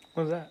Claus.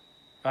 What was that?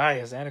 Ah,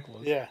 yeah, Santa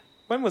Claus. Yeah.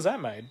 When was that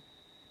made?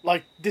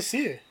 Like this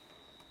year.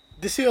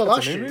 This year or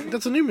last year. Movie?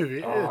 That's a new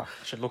movie. Oh, Yeah.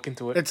 I should look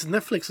into it. It's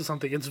Netflix or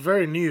something. It's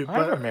very new.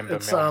 I remember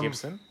it's, Mel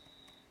Gibson.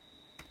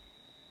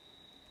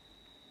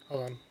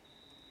 Hold on.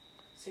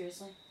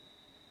 Seriously?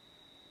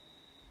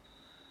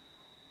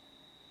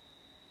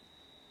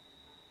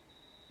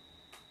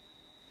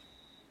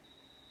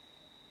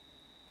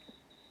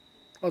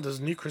 Oh, there's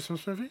a new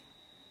Christmas movie?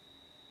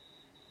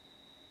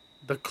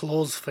 The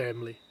Claus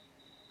Family.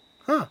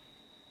 Huh.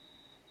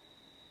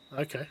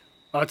 Okay.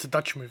 Oh, it's a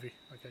Dutch movie.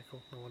 Okay,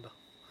 cool. No wonder.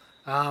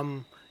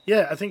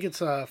 Yeah, I think it's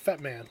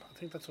Fat Man. I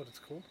think that's what it's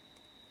called.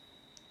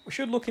 We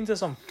should look into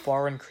some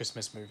foreign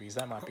Christmas movies.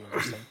 That might be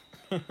interesting.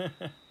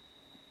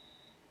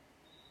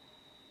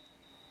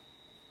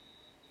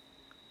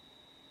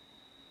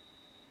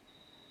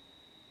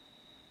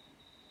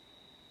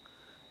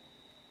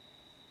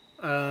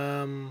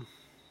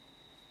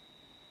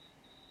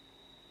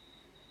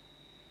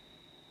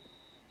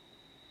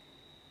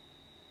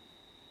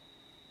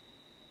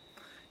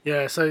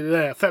 Yeah, so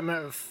yeah, Fat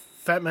Man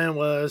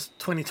was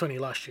 2020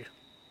 last year.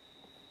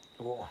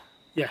 Whoa.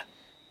 Yeah.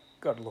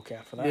 Got to look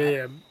out for that.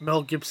 Yeah,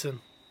 Mel Gibson.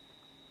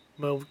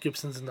 Mel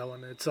Gibson's in that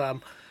one.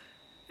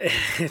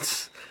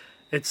 It's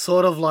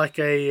sort of like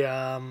a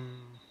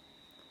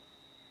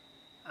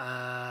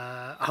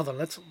hold on,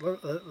 let's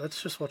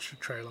just watch the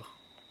trailer.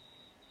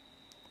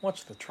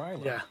 Watch the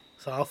trailer. Yeah,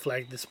 so I'll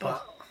flag this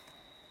part.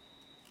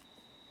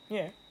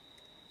 Yeah.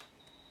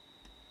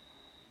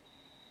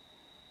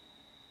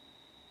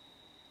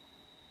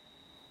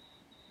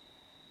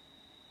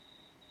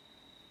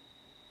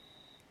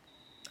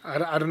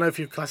 I don't know if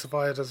you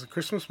classify it as a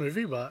Christmas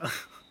movie, but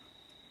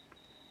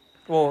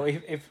well,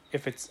 if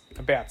it's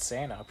about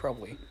Santa,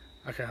 probably.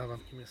 Okay, hold on,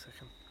 give me a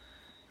second.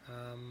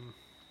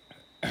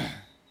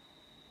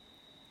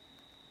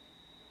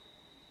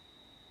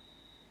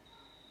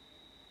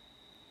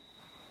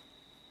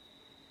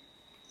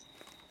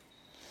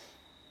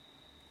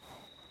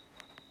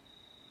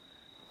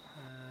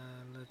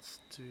 Let's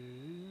do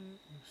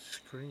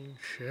screen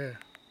share.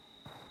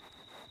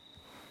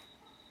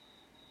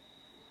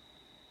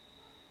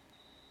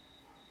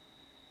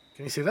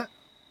 Can you see that?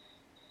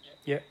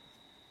 Yeah.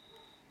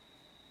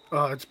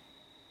 Oh, it's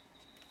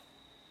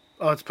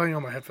playing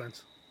on my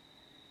headphones.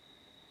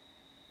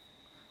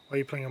 Why are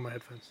you playing on my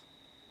headphones?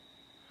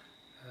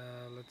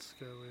 Let's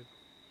go with...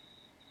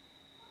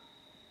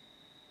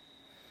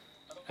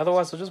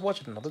 Otherwise, I'll just watch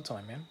it another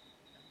time, man.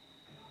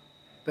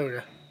 There we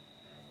go.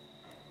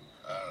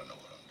 I don't know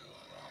what I'm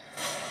doing wrong.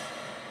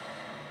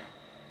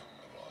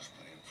 I've lost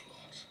my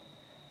influence.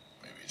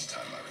 Maybe it's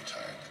time I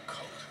retired the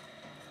coat.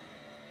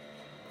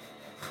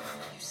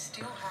 You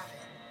still have it.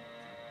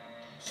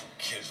 Some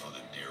kids with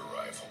a deer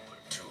rifle put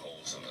 2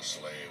 holes in the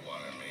sleigh,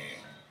 wanted me.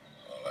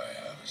 All I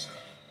have is a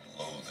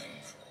loathing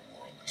for a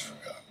world that's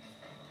forgotten.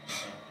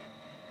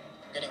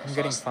 I'm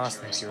getting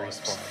Fast and Furious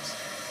vibes.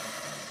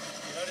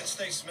 The United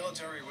States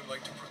military would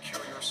like to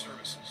procure your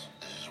services.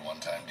 This is a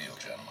one-time deal,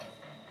 gentlemen.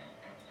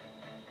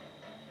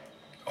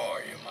 How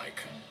are you, Mike?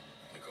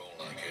 Nicole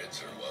and the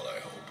kids are well, I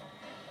hope.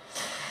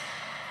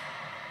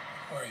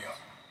 Where are you?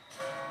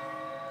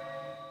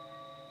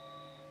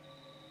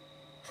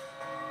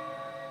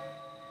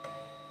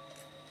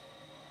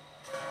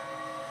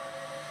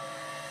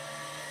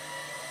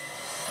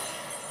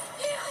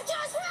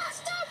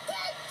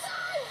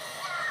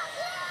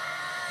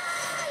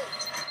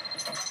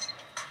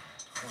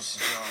 What's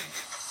the job?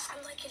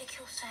 I'd like you to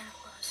kill Santa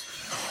Claus.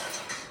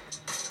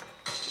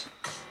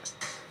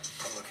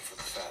 I'm looking for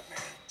the fat man.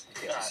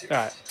 You can't be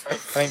Alright, serious. I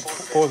think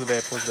pause it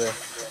there.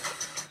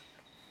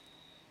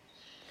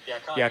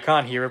 Yeah, I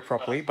can't hear it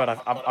properly, but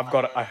I've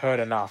got it. I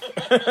heard enough.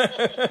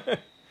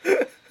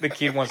 The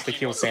kid wants to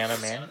kill Santa,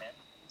 man.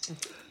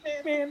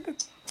 Man.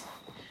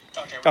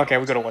 Okay,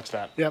 we gotta watch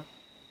that. Yep.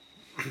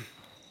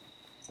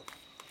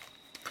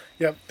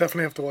 Yep,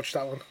 definitely have to watch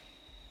that one.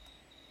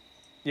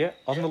 Yeah,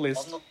 on the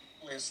list.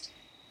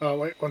 Oh,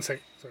 wait, one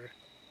sec. Sorry.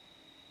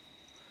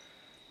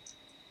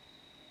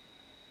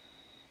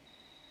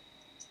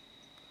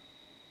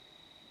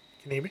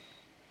 Can you hear me?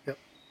 Yep.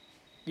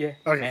 Yeah.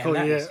 Okay, Man, cool.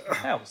 that Yeah.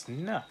 that was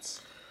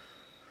nuts.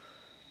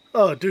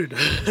 Oh, dude.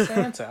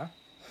 Santa.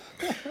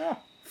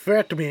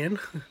 Fair man.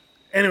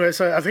 Anyway,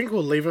 so I think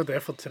we'll leave it there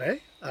for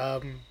today.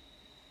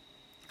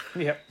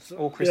 Yep.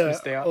 All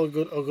Christmas out. All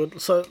good, all good.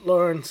 So,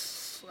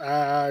 Lawrence,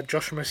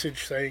 Josh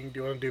messaged saying, do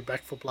you want to do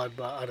Back for Blood?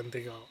 But I don't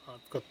think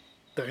I've got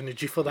the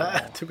energy for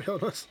that, to be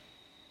honest.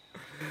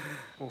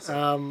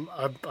 Awesome.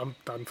 I'm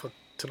done for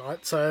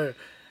tonight. So,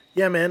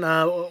 yeah, man,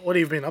 what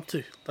have you been up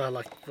to?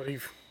 What have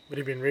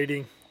you been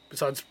reading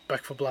besides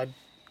Back for Blood,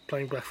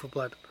 playing Back for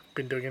Blood?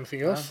 Been doing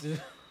anything else?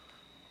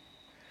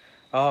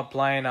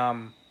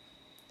 Playing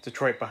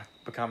Detroit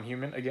Become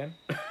Human again.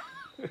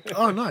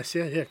 Oh, nice.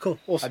 Yeah, cool.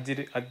 Awesome.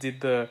 I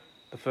did the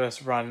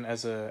first run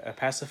as a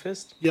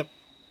pacifist. Yep.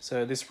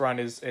 So this run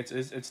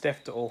it's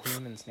death to all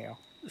humans now.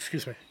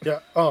 Excuse me.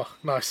 Yeah. Oh,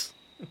 nice.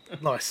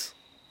 Nice.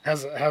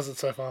 How's it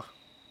so far?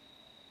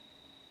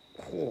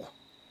 Oh,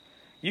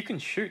 you can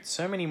shoot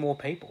so many more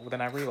people than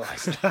I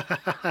realized.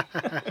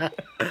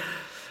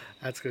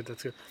 That's good.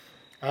 That's good.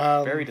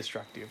 Very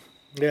destructive.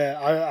 Yeah,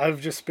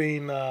 I've just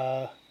been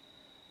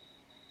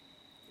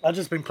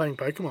playing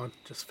Pokemon,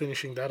 just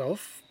finishing that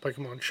off.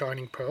 Pokemon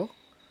Shining Pearl.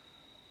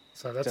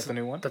 So that's the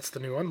new one. That's the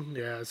new one.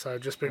 Yeah, so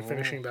I've just been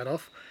finishing that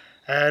off,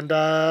 and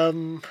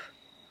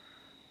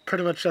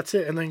pretty much that's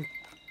it. And then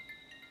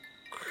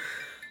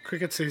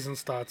cricket season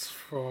starts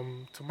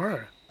from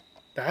tomorrow,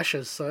 the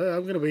Ashes. So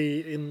I'm gonna be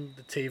in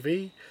the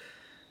TV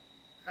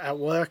at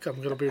work.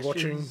 I'm gonna be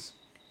watching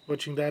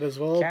that as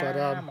well.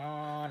 Come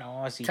on,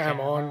 Aussie. Come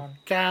on,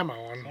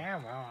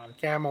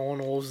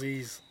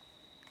 Aussies.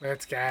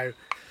 Let's go.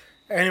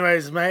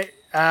 Anyways, mate,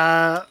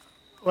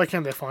 where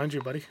can they find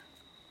you, buddy?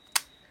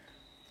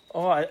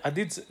 Oh, I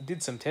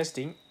did some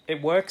testing.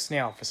 It works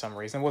now for some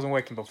reason. It wasn't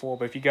working before,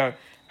 but if you go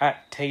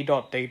at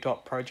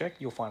t.d.project,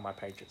 you'll find my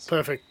pages.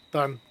 Perfect.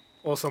 Done.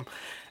 Awesome.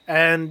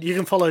 And you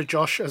can follow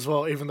Josh as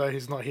well, even though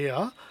he's not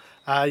here.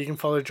 You can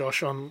follow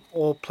Josh on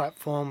all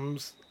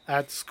platforms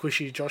at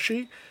Squishy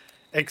Joshi,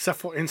 except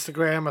for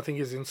Instagram. I think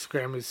his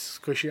Instagram is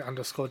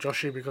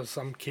squishy_Joshi because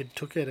some kid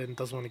took it and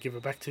doesn't want to give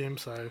it back to him.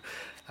 So,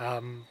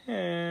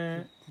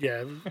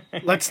 yeah,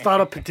 let's start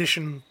a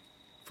petition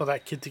for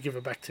that kid to give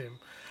it back to him.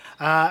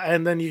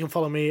 And then you can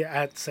follow me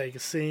at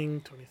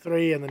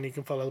SegaSing23, and then you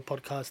can follow the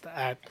podcast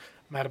at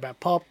Mad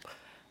About Pop.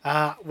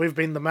 We've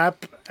been The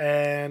Map,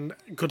 and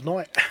good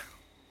night.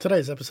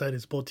 Today's episode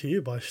is brought to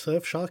you by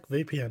Surfshark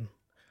VPN.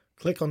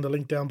 Click on the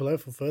link down below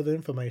for further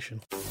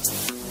information.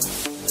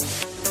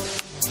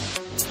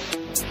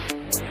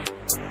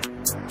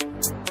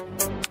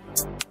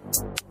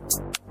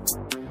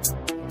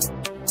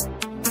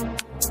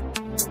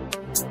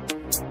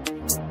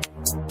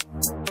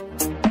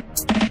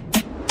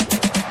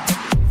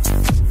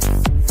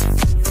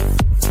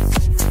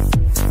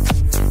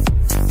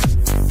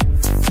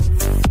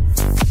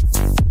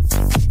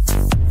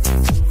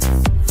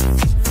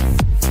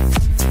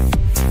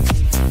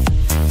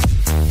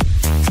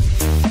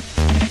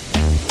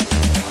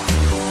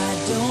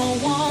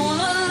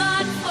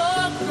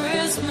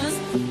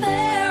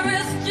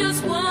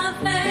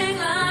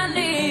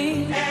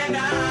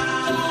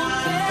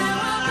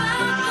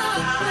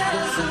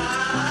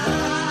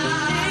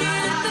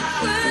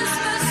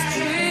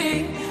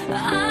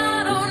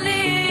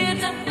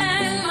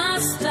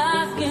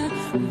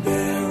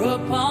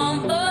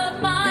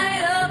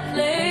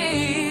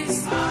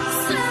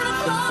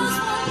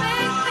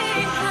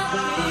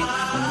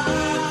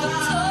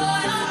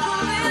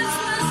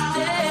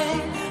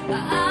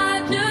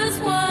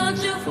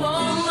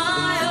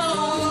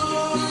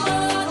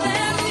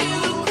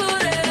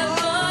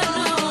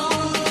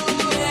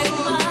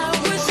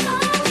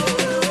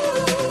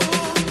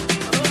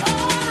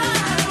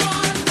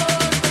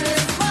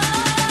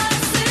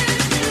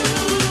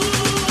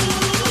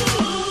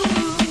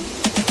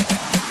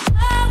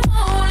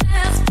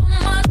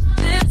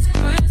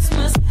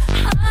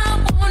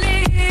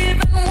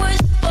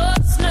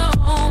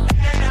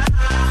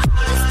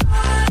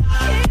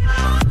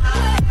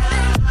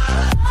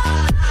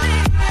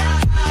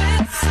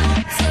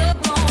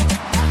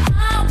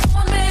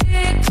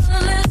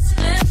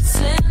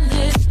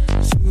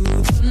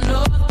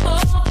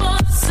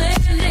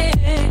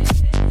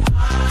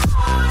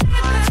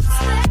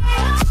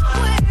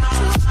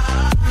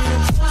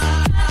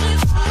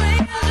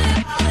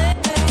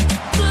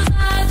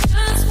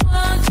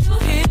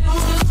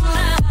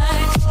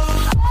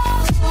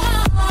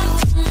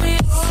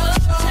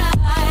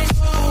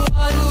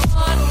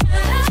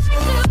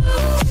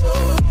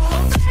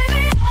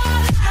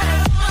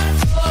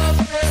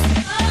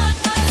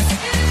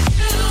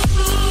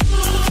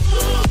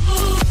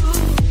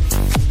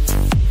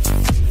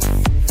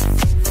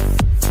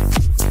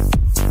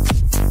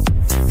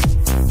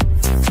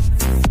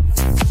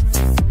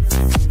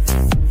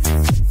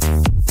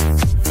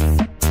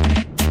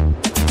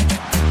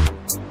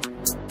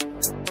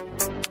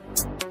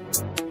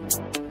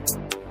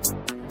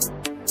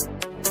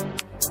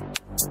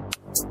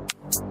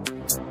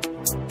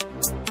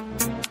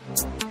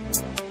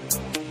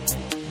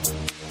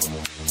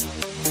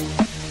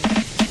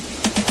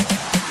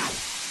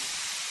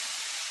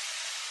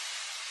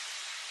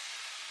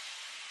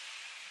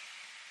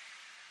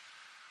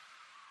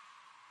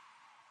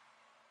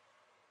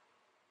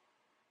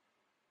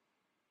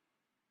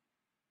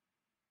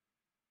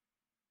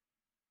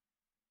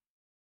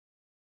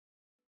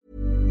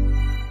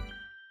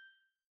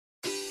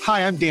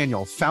 Hi, I'm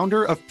Daniel,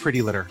 founder of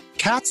Pretty Litter.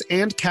 Cats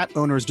and cat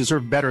owners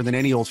deserve better than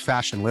any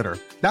old-fashioned litter.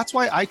 That's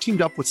why I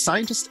teamed up with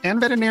scientists and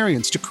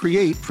veterinarians to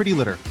create Pretty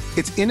Litter.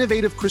 Its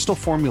innovative crystal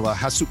formula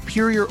has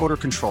superior odor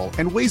control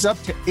and weighs up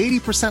to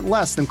 80%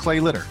 less than clay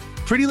litter.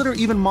 Pretty Litter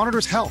even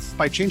monitors health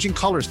by changing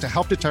colors to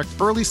help detect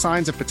early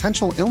signs of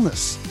potential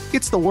illness.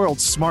 It's the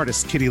world's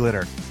smartest kitty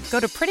litter. Go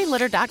to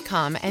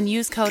prettylitter.com and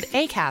use code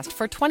ACAST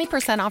for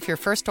 20% off your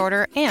first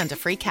order and a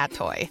free cat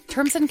toy.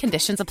 Terms and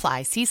conditions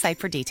apply. See site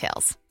for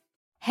details.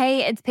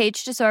 Hey, it's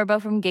Paige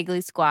DeSorbo from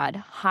Giggly Squad.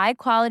 High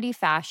quality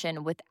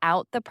fashion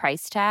without the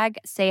price tag.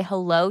 Say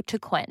hello to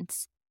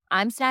Quince.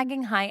 I'm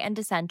snagging high-end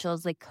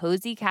essentials like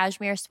cozy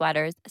cashmere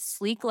sweaters,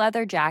 sleek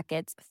leather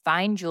jackets,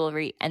 fine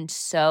jewelry, and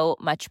so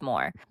much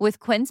more. With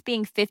Quince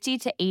being 50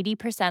 to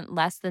 80%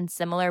 less than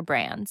similar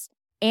brands.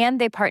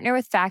 And they partner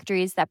with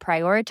factories that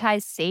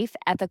prioritize safe,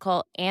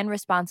 ethical, and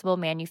responsible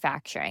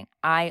manufacturing.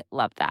 I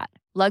love that.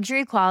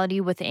 Luxury quality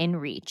within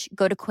reach.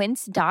 Go to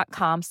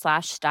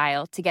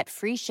quince.com/style to get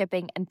free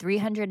shipping and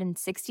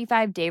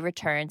 365-day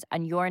returns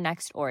on your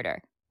next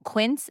order.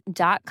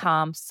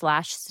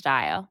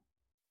 Quince.com/style.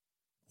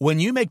 When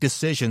you make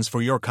decisions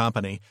for your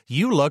company,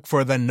 you look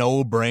for the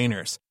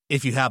no-brainers.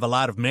 If you have a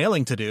lot of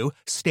mailing to do,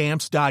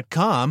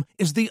 Stamps.com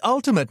is the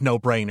ultimate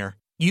no-brainer.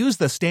 Use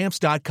the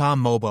Stamps.com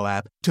mobile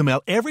app to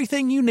mail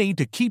everything you need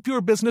to keep your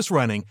business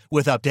running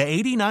with up to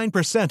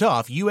 89%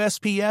 off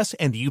USPS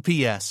and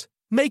UPS.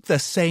 Make the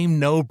same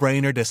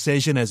no-brainer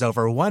decision as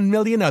over 1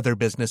 million other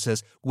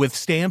businesses with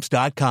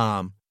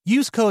Stamps.com.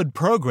 Use code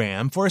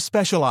PROGRAM for a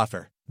special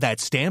offer.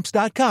 That's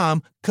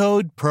Stamps.com,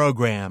 code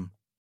PROGRAM.